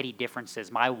my petty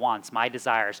differences, my wants, my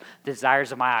desires, the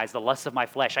desires of my eyes, the lusts of my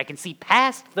flesh. I can see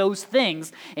past those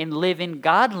things and live in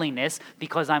godliness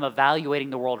because I'm evaluating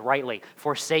the world rightly,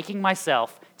 forsaking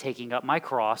myself, taking up my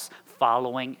cross,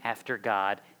 following after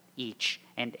God each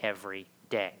and every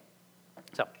day.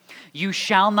 So, you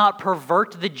shall not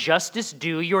pervert the justice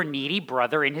due your needy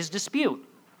brother in his dispute.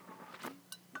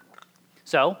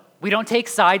 So, we don't take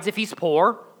sides if he's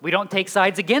poor. We don't take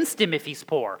sides against him if he's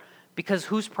poor, because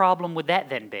whose problem would that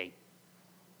then be?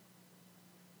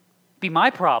 Be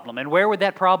my problem, and where would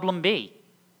that problem be?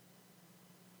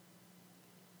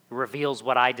 It reveals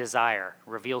what I desire,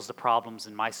 reveals the problems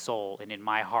in my soul and in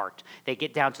my heart. They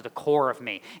get down to the core of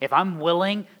me. If I'm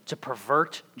willing to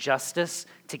pervert justice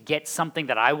to get something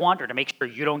that I want or to make sure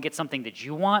you don't get something that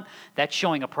you want, that's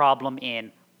showing a problem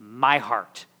in my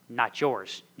heart, not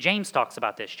yours. James talks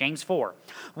about this, James 4.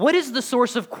 What is the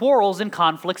source of quarrels and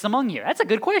conflicts among you? That's a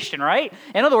good question, right?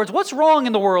 In other words, what's wrong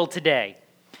in the world today?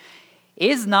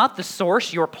 Is not the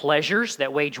source your pleasures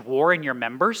that wage war in your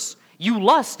members? You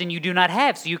lust and you do not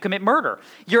have, so you commit murder.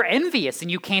 You're envious and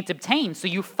you can't obtain, so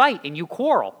you fight and you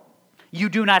quarrel. You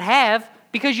do not have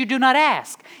because you do not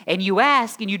ask. And you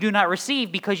ask and you do not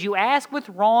receive because you ask with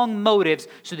wrong motives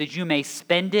so that you may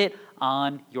spend it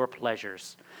on your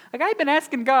pleasures. Like, I've been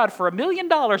asking God for $1 million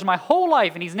my whole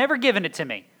life, and he's never given it to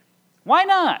me. Why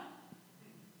not?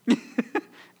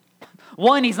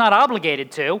 1, he's not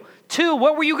obligated to. 2,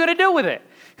 what were you going to do with it?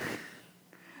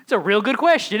 It's a real good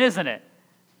question, isn't it?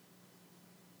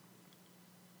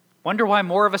 Wonder why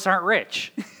more of us aren't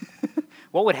rich.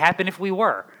 What would happen if we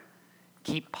were?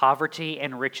 Keep poverty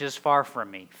and riches far from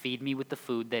me. Feed me with the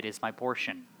food that is my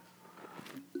portion.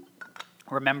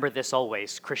 Remember this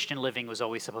always. Christian living was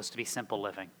always supposed to be simple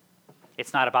living.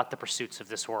 It's not about the pursuits of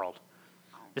this world.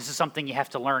 This is something you have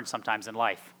to learn sometimes in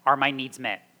life. Are my needs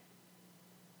met?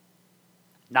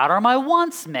 Not are my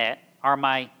wants met, are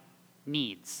my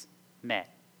needs met?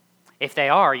 If they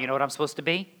are, you know what I'm supposed to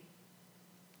be?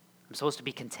 I'm supposed to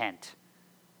be content,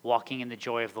 walking in the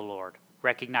joy of the Lord,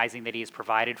 recognizing that he has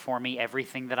provided for me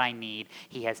everything that I need.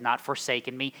 He has not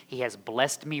forsaken me. He has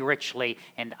blessed me richly,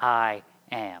 and I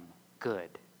am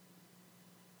good.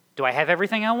 Do I have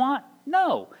everything I want?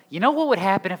 No. You know what would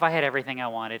happen if I had everything I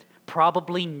wanted?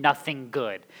 Probably nothing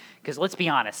good. Because let's be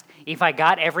honest, if I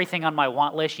got everything on my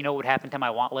want list, you know what would happen to my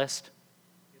want list?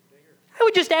 I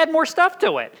would just add more stuff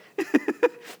to it.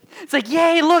 It's like,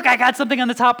 yay, look, I got something on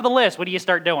the top of the list. What do you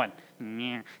start doing?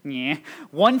 Yeah.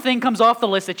 One thing comes off the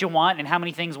list that you want, and how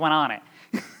many things went on it?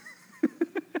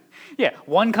 Yeah,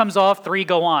 1 comes off, 3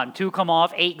 go on, 2 come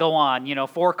off, 8 go on,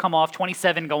 4 come off,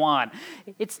 27 go on.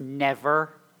 It's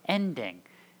never ending.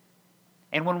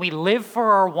 And when we live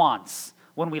for our wants,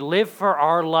 when we live for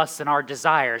our lusts and our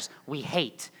desires, we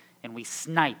hate and we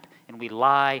snipe and we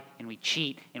lie and we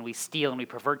cheat and we steal and we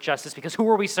pervert justice, because who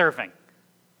are we serving?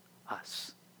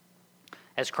 Us.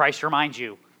 As Christ reminds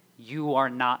you, you are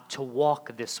not to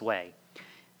walk this way.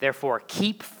 Therefore,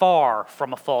 keep far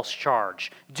from a false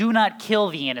charge. Do not kill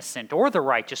the innocent or the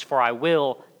righteous, for I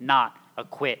will not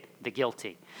acquit the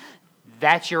guilty.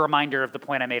 That's your reminder of the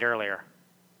point I made earlier.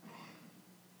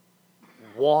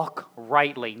 Walk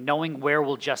rightly, knowing where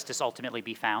will justice ultimately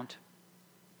be found.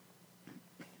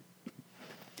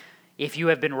 If you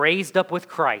have been raised up with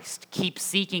Christ, keep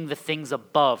seeking the things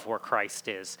above where Christ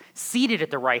is, seated at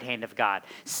the right hand of God.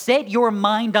 Set your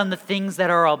mind on the things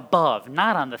that are above,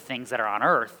 not on the things that are on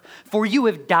earth. For you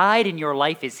have died, and your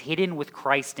life is hidden with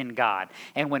Christ in God.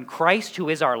 And when Christ, who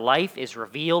is our life, is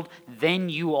revealed, then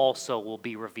you also will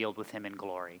be revealed with him in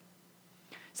glory.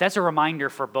 So that's a reminder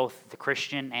for both the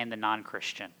Christian and the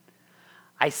non-Christian.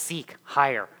 I seek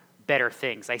higher, better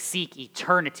things. I seek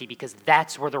eternity because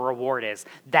that's where the reward is.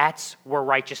 That's where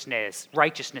righteousness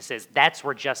is. That's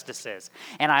where justice is.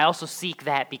 And I also seek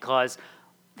that because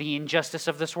the injustice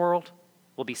of this world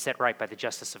will be set right by the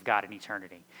justice of God in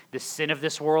eternity. The sin of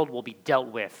this world will be dealt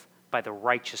with by the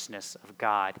righteousness of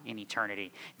God in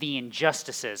eternity. The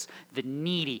injustices, the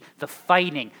needy, the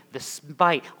fighting, the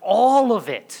spite, all of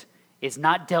it is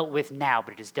not dealt with now,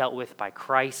 but it is dealt with by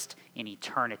Christ in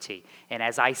eternity. And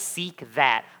as I seek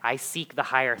that, I seek the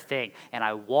higher thing, and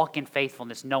I walk in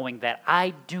faithfulness, knowing that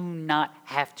I do not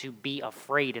have to be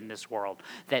afraid in this world,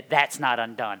 that that's not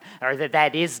undone, or that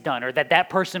that is done, or that that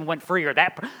person went free, or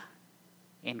that...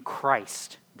 In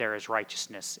Christ, there is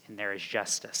righteousness, and there is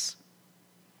justice.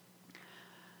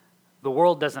 The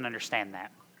world doesn't understand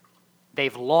that.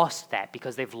 They've lost that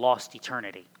because they've lost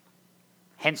eternity.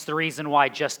 Hence the reason why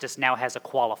justice now has a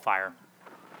qualifier.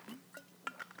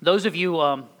 Those of you,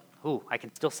 I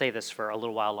can still say this for a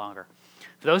little while longer.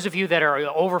 For those of you that are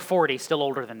over 40, still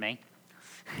older than me,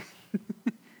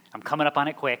 I'm coming up on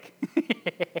it quick.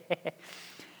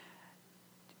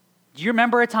 Do you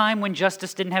remember a time when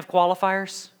justice didn't have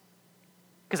qualifiers?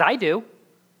 Because I do.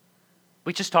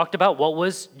 We just talked about what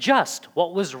was just,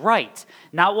 what was right,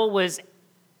 not what was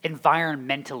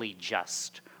environmentally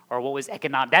just. Or what was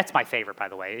economic, that's my favorite, by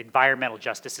the way. Environmental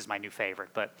justice is my new favorite.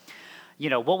 But,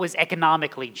 what was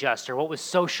economically just or what was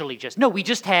socially just? No, we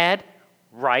just had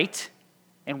right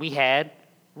and we had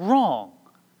wrong.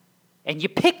 And you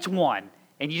picked one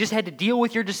and you just had to deal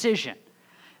with your decision.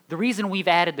 The reason we've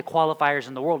added the qualifiers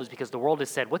in the world is because the world has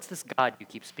said, what's this God you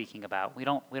keep speaking about? We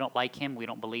don't like him, we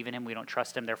don't believe in him, we don't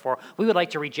trust him. Therefore, we would like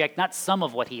to reject not some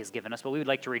of what he has given us, but we would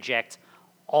like to reject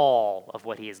all of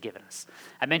what he has given us.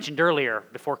 I mentioned earlier,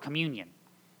 before communion,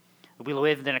 we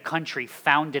lived in a country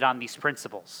founded on these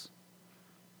principles.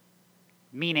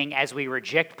 Meaning, as we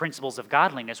reject principles of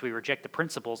godliness, we reject the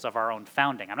principles of our own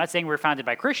founding. I'm not saying we're founded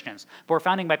by Christians, but we're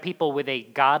founded by people with a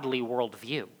godly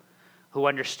worldview who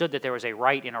understood that there was a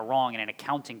right and a wrong and an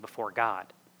accounting before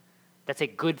God. That's a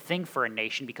good thing for a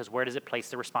nation, because where does it place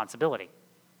the responsibility?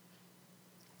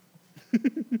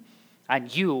 On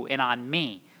you and on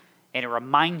me. And it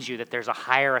reminds you that there's a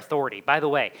higher authority. By the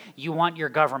way, you want your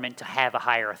government to have a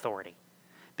higher authority.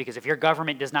 Because if your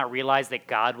government does not realize that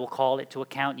God will call it to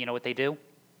account, you know what they do?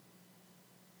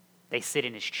 They sit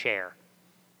in his chair.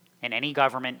 And any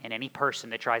government and any person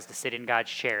that tries to sit in God's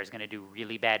chair is going to do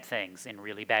really bad things in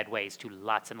really bad ways to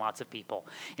lots and lots of people.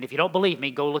 And if you don't believe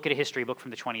me, go look at a history book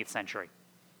from the 20th century.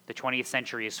 The 20th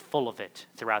century is full of it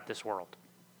throughout this world.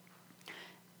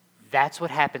 That's what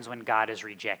happens when God is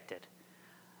rejected.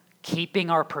 Keeping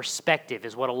our perspective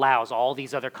is what allows all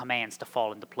these other commands to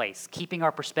fall into place. Keeping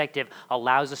our perspective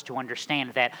allows us to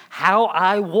understand that how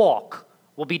I walk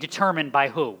will be determined by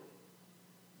who?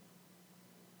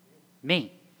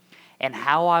 Me. And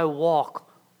how I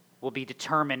walk will be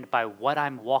determined by what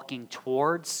I'm walking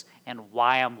towards and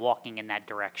why I'm walking in that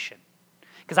direction.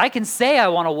 Because I can say I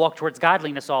want to walk towards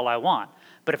godliness all I want,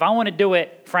 but if I want to do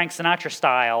it Frank Sinatra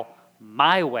style,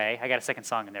 my way, I got a second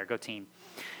song in there, go team.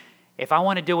 If I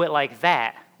want to do it like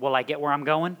that, will I get where I'm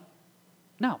going?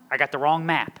 No, I got the wrong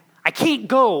map. I can't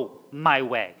go my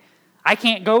way. I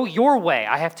can't go your way.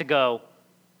 I have to go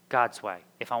God's way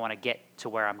if I want to get to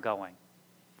where I'm going.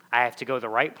 I have to go the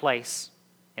right place,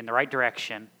 in the right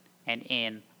direction, and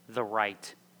in the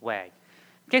right way.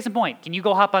 Case in point, can you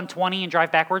go hop on 20 and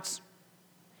drive backwards?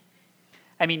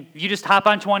 I mean, you just hop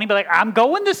on 20 and be like, I'm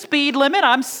going the speed limit.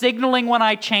 I'm signaling when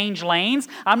I change lanes.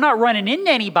 I'm not running into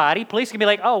anybody. Police can be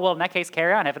like, oh, well, in that case,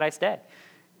 carry on. Have a nice day.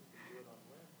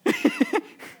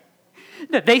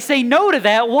 They say no to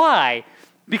that. Why?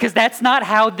 Because that's not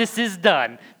how this is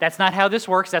done. That's not how this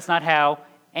works. That's not how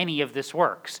any of this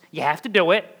works. You have to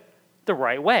do it the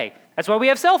right way. That's why we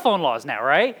have cell phone laws now,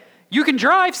 right? You can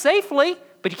drive safely,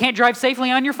 but you can't drive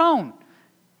safely on your phone.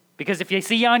 Because if you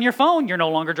see you on your phone, you're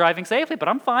no longer driving safely. But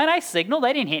I'm fine. I signaled.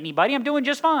 I didn't hit anybody. I'm doing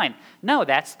just fine. No,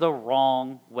 that's the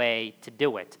wrong way to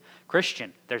do it.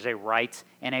 Christian, there's a right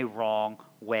and a wrong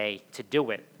way to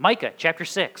do it. Micah chapter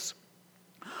 6.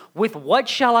 With what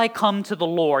shall I come to the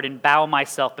Lord and bow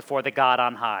myself before the God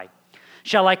on high?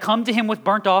 Shall I come to him with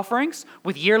burnt offerings,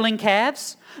 with yearling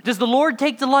calves? Does the Lord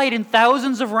take delight in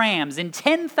thousands of rams, in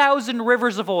 10,000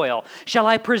 rivers of oil? Shall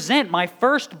I present my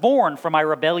firstborn for my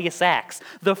rebellious acts,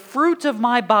 the fruit of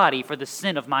my body for the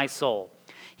sin of my soul?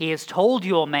 He has told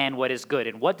you, O man, what is good,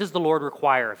 and what does the Lord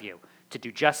require of you? To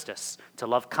do justice, to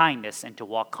love kindness, and to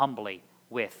walk humbly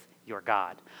with your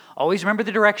God. Always remember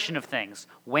the direction of things.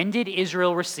 When did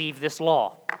Israel receive this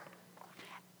law?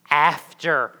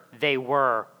 After they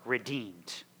were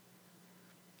redeemed.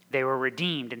 They were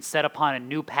redeemed and set upon a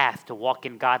new path to walk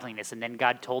in godliness, and then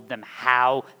God told them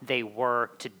how they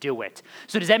were to do it.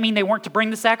 So does that mean they weren't to bring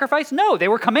the sacrifice? No, they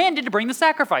were commanded to bring the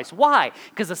sacrifice. Why?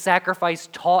 Because the sacrifice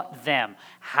taught them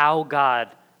how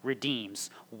God redeems,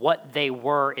 what they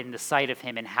were in the sight of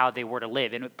him, and how they were to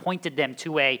live. And it pointed them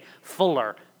to a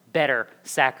fuller, better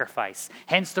sacrifice.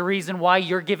 Hence the reason why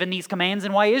you're given these commands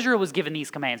and why Israel was given these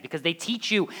commands, because they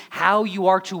teach you how you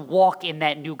are to walk in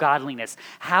that new godliness.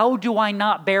 How do I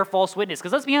not bear false witness?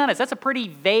 Because let's be honest, that's a pretty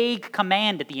vague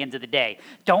command at the end of the day.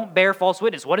 Don't bear false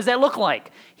witness. What does that look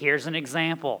like? Here's an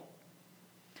example.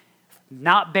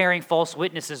 Not bearing false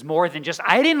witness is more than just,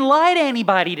 I didn't lie to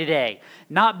anybody today.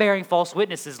 Not bearing false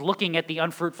witness is looking at the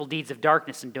unfruitful deeds of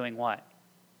darkness and doing what?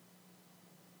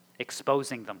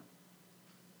 Exposing them.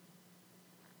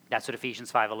 That's what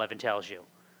Ephesians 5:11 tells you.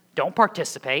 Don't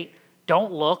participate.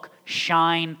 Don't look.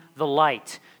 Shine the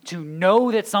light. To know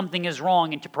that something is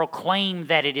wrong and to proclaim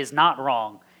that it is not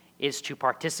wrong is to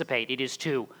participate. It is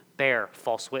to bear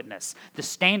false witness. The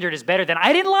standard is better than,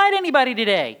 I didn't lie to anybody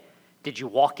today. Did you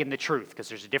walk in the truth? Because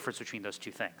there's a difference between those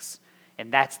two things.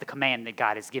 And that's the command that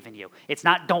God has given you. It's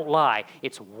not don't lie.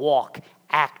 It's walk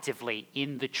actively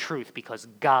in the truth because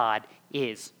God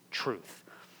is truth.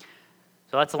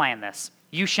 So let's land this.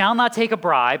 You shall not take a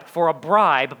bribe, for a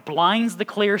bribe blinds the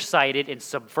clear-sighted and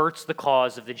subverts the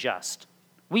cause of the just.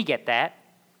 We get that.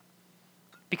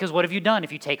 Because what have you done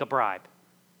if you take a bribe?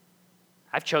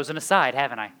 I've chosen a side,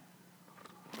 haven't I?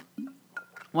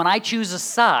 When I choose a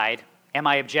side, am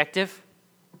I objective?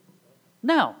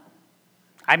 No.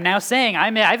 I'm now saying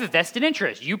I have a vested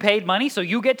interest. You paid money, so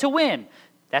you get to win.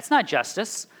 That's not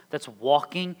justice. That's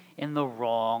walking in the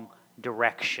wrong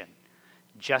direction.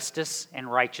 Justice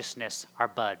and righteousness are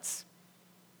buds.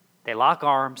 They lock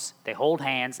arms, they hold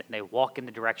hands, and they walk in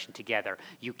the direction together.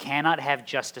 You cannot have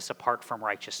justice apart from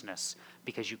righteousness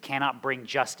because you cannot bring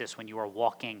justice when you are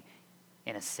walking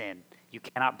in a sin. You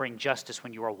cannot bring justice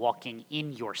when you are walking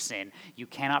in your sin. You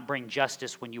cannot bring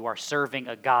justice when you are serving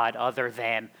a God other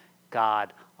than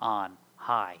God on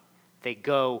high. They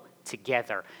go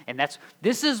together. And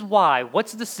this is why,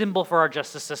 what's the symbol for our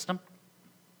justice system?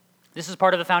 This is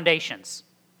part of the foundations.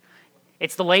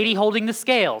 It's the lady holding the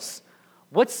scales.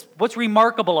 What's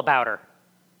remarkable about her?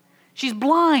 She's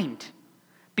blind.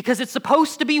 Because it's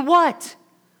supposed to be what?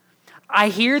 I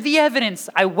hear the evidence,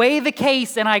 I weigh the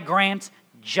case, and I grant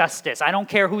justice. I don't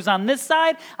care who's on this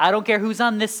side. I don't care who's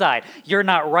on this side. You're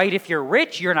not right if you're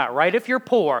rich. You're not right if you're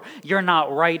poor. You're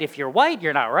not right if you're white.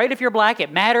 You're not right if you're black.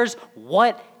 It matters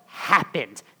what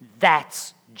happened.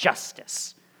 That's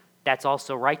justice. That's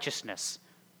also righteousness.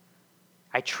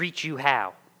 I treat you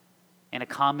how? In a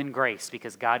common grace,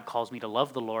 because God calls me to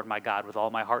love the Lord my God with all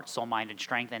my heart, soul, mind, and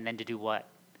strength, and then to do what?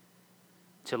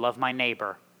 To love my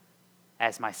neighbor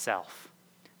as myself.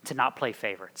 To not play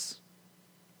favorites.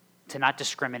 To not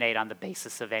discriminate on the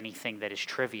basis of anything that is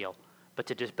trivial.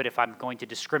 But if I'm going to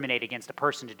discriminate against a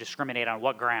person, to discriminate on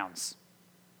what grounds?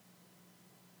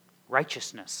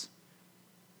 Righteousness.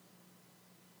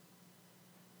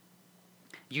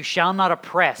 You shall not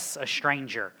oppress a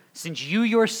stranger, since you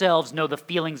yourselves know the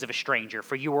feelings of a stranger,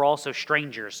 for you were also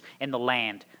strangers in the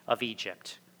land of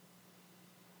Egypt.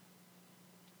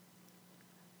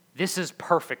 This is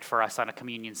perfect for us on a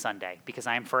Communion Sunday because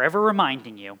I am forever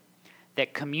reminding you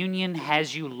that communion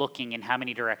has you looking in how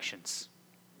many directions?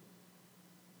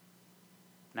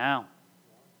 No.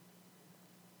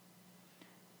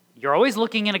 You're always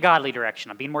looking in a godly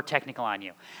direction. I'm being more technical on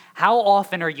you. How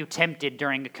often are you tempted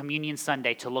during a Communion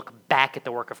Sunday to look back at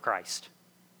the work of Christ?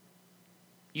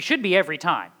 You should be every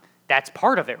time. That's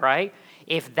part of it, right?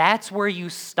 If that's where you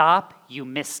stop, you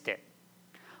missed it.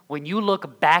 When you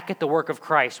look back at the work of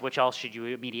Christ, which else should you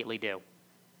immediately do?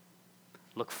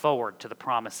 Look forward to the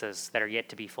promises that are yet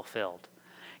to be fulfilled.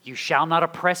 You shall not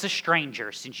oppress a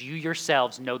stranger, since you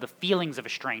yourselves know the feelings of a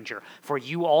stranger, for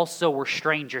you also were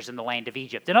strangers in the land of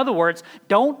Egypt. In other words,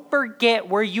 don't forget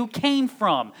where you came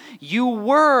from. You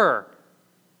were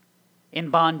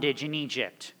in bondage in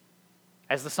Egypt.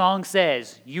 As the song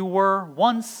says, you were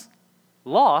once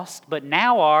lost, but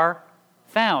now are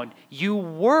found. You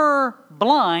were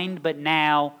blind, but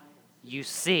now you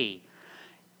see.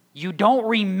 You don't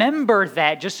remember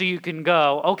that just so you can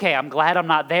go, okay, I'm glad I'm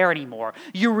not there anymore.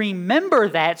 You remember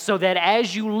that so that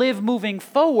as you live moving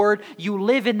forward, you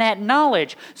live in that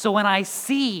knowledge. So when I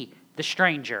see the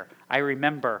stranger, I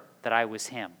remember that I was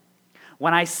him.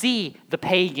 When I see the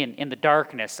pagan in the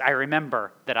darkness, I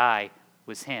remember that I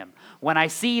was him. When I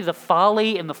see the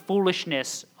folly and the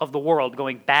foolishness of the world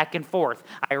going back and forth,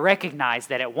 I recognize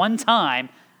that at one time,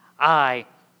 I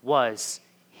was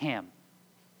him.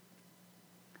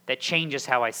 That changes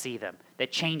how I see them.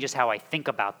 That changes how I think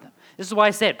about them. This is why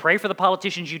I said, pray for the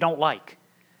politicians you don't like,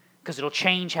 because it'll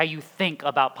change how you think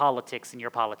about politics and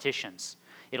your politicians.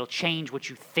 It'll change what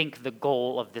you think the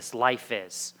goal of this life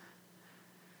is.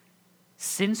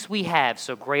 Since we have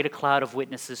so great a cloud of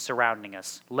witnesses surrounding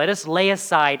us, let us lay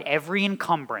aside every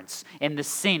encumbrance and the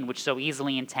sin which so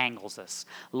easily entangles us.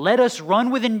 Let us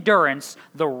run with endurance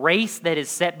the race that is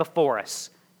set before us.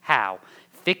 How?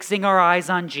 Fixing our eyes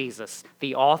on Jesus,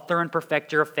 the author and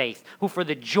perfecter of faith, who for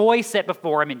the joy set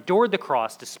before him endured the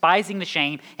cross, despising the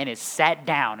shame, and is sat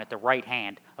down at the right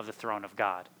hand of the throne of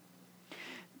God.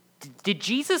 Did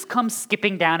Jesus come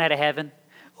skipping down out of heaven?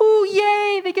 Ooh,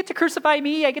 yay, they get to crucify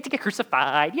me, I get to get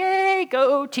crucified. Yay,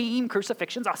 go team,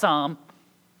 crucifixion's awesome.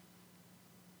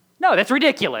 No, that's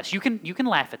ridiculous. You can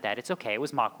laugh at that. It's okay, it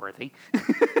was mock-worthy.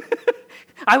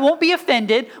 I won't be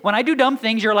offended. When I do dumb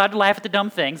things, you're allowed to laugh at the dumb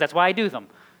things. That's why I do them.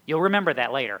 You'll remember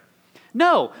that later.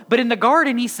 No, but in the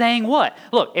garden, he's saying what?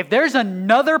 Look, if there's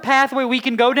another pathway we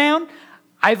can go down,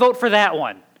 I vote for that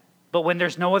one. But when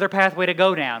there's no other pathway to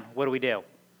go down, what do?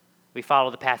 We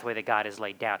follow the pathway that God has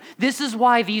laid down. This is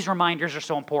why these reminders are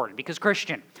so important. Because,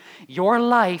 Christian, your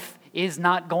life is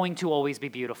not going to always be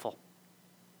beautiful.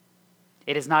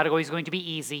 It is not always going to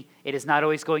be easy. It is not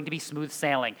always going to be smooth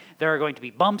sailing. There are going to be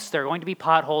bumps. There are going to be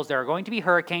potholes. There are going to be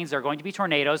hurricanes. There are going to be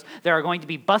tornadoes. There are going to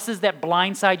be buses that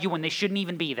blindside you when they shouldn't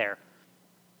even be there.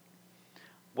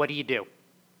 What do?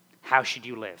 How should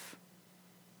you live?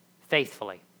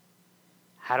 Faithfully.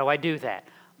 How do I do that?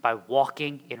 By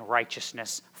walking in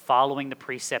righteousness, following the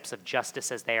precepts of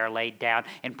justice as they are laid down,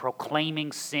 and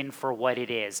proclaiming sin for what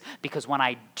it is. Because when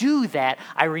I do that,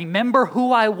 I remember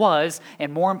who I was,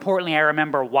 and more importantly, I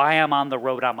remember why I'm on the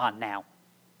road I'm on now.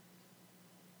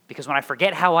 Because when I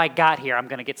forget how I got here, I'm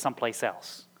going to get someplace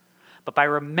else. But by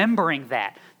remembering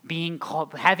that,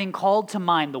 having called to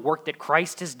mind the work that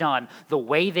Christ has done, the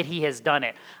way that he has done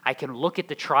it, I can look at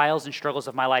the trials and struggles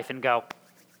of my life and go,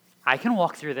 I can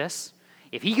walk through this.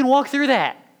 If he can walk through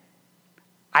that,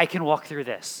 I can walk through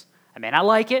this. I may not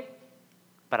like it,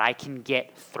 but I can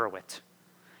get through it.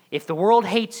 If the world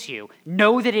hates you,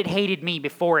 know that it hated me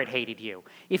before it hated you.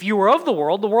 If you were of the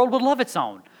world would love its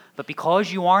own. But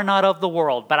because you are not of the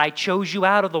world, but I chose you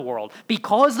out of the world,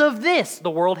 because of this,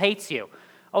 the world hates you.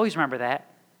 Always remember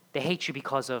that. They hate you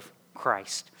because of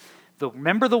Christ.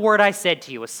 Remember the word I said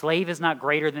to you, a slave is not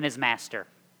greater than his master.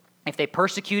 If they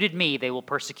persecuted me, they will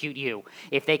persecute you.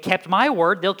 If they kept my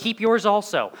word, they'll keep yours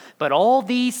also. But all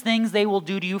these things they will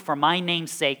do to you for my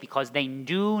name's sake, because they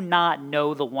do not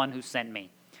know the one who sent me.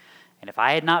 And if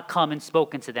I had not come and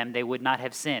spoken to them, they would not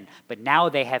have sinned. But now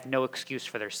they have no excuse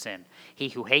for their sin. He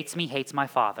who hates me hates my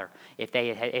Father. If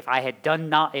I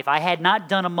had not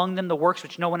done among them the works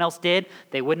which no one else did,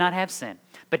 they would not have sinned.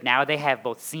 But now they have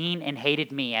both seen and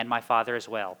hated me and my Father as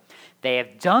well. They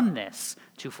have done this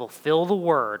to fulfill the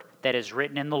word that is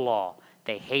written in the law.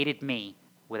 They hated me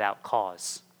without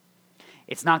cause.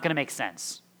 It's not going to make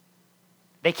sense.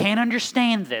 They can't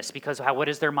understand this because what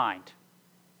is their mind?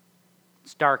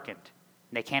 It's darkened.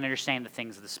 And they can't understand the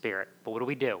things of the Spirit. But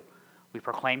what do? We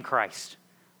proclaim Christ.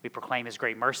 We proclaim his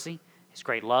great mercy, his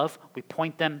great love. We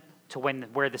point them to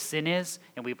where the sin is,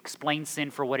 and we explain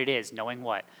sin for what it is, knowing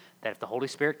what? That if the Holy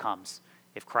Spirit comes,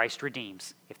 if Christ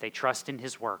redeems, if they trust in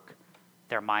his work,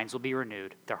 their minds will be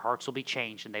renewed, their hearts will be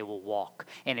changed, and they will walk.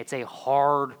 And it's a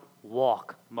hard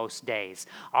walk most days.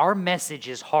 Our message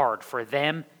is hard for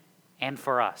them and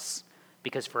for us,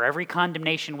 because for every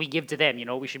condemnation we give to them, you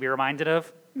know what we should be reminded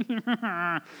of?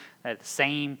 That the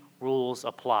same rules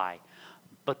apply.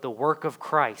 But the work of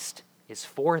Christ is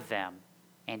for them,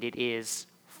 and it is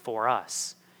for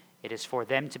us. It is for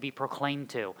them to be proclaimed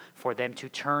to, for them to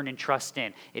turn and trust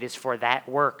in. It is for that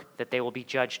work that they will be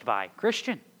judged by.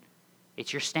 Christian,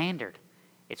 it's your standard.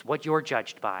 It's what you're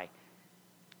judged by.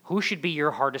 Who should be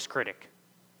your hardest critic?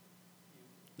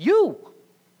 You.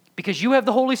 Because you have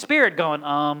the Holy Spirit going,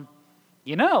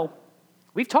 you know,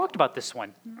 we've talked about this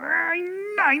one.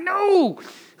 I know.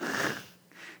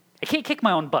 I can't kick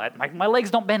my own butt. My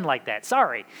legs don't bend like that.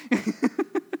 Sorry.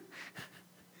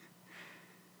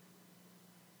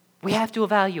 We have to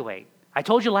evaluate. I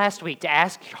told you last week to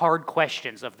ask hard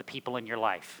questions of the people in your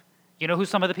life. You know who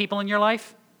some of the people in your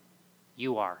life?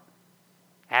 You are.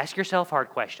 Ask yourself hard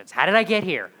questions. How did I get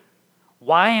here?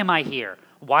 Why am I here?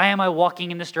 Why am I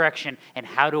walking in this direction? And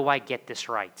how do I get this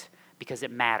right? Because it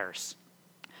matters.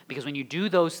 Because when you do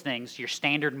those things, your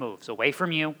standard moves away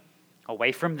from you,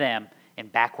 away from them,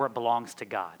 and back where it belongs to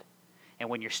God. And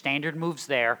when your standard moves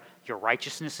there, your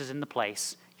righteousness is in the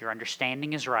place, your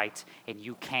understanding is right, and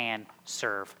you can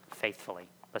serve faithfully.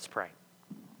 Let's pray.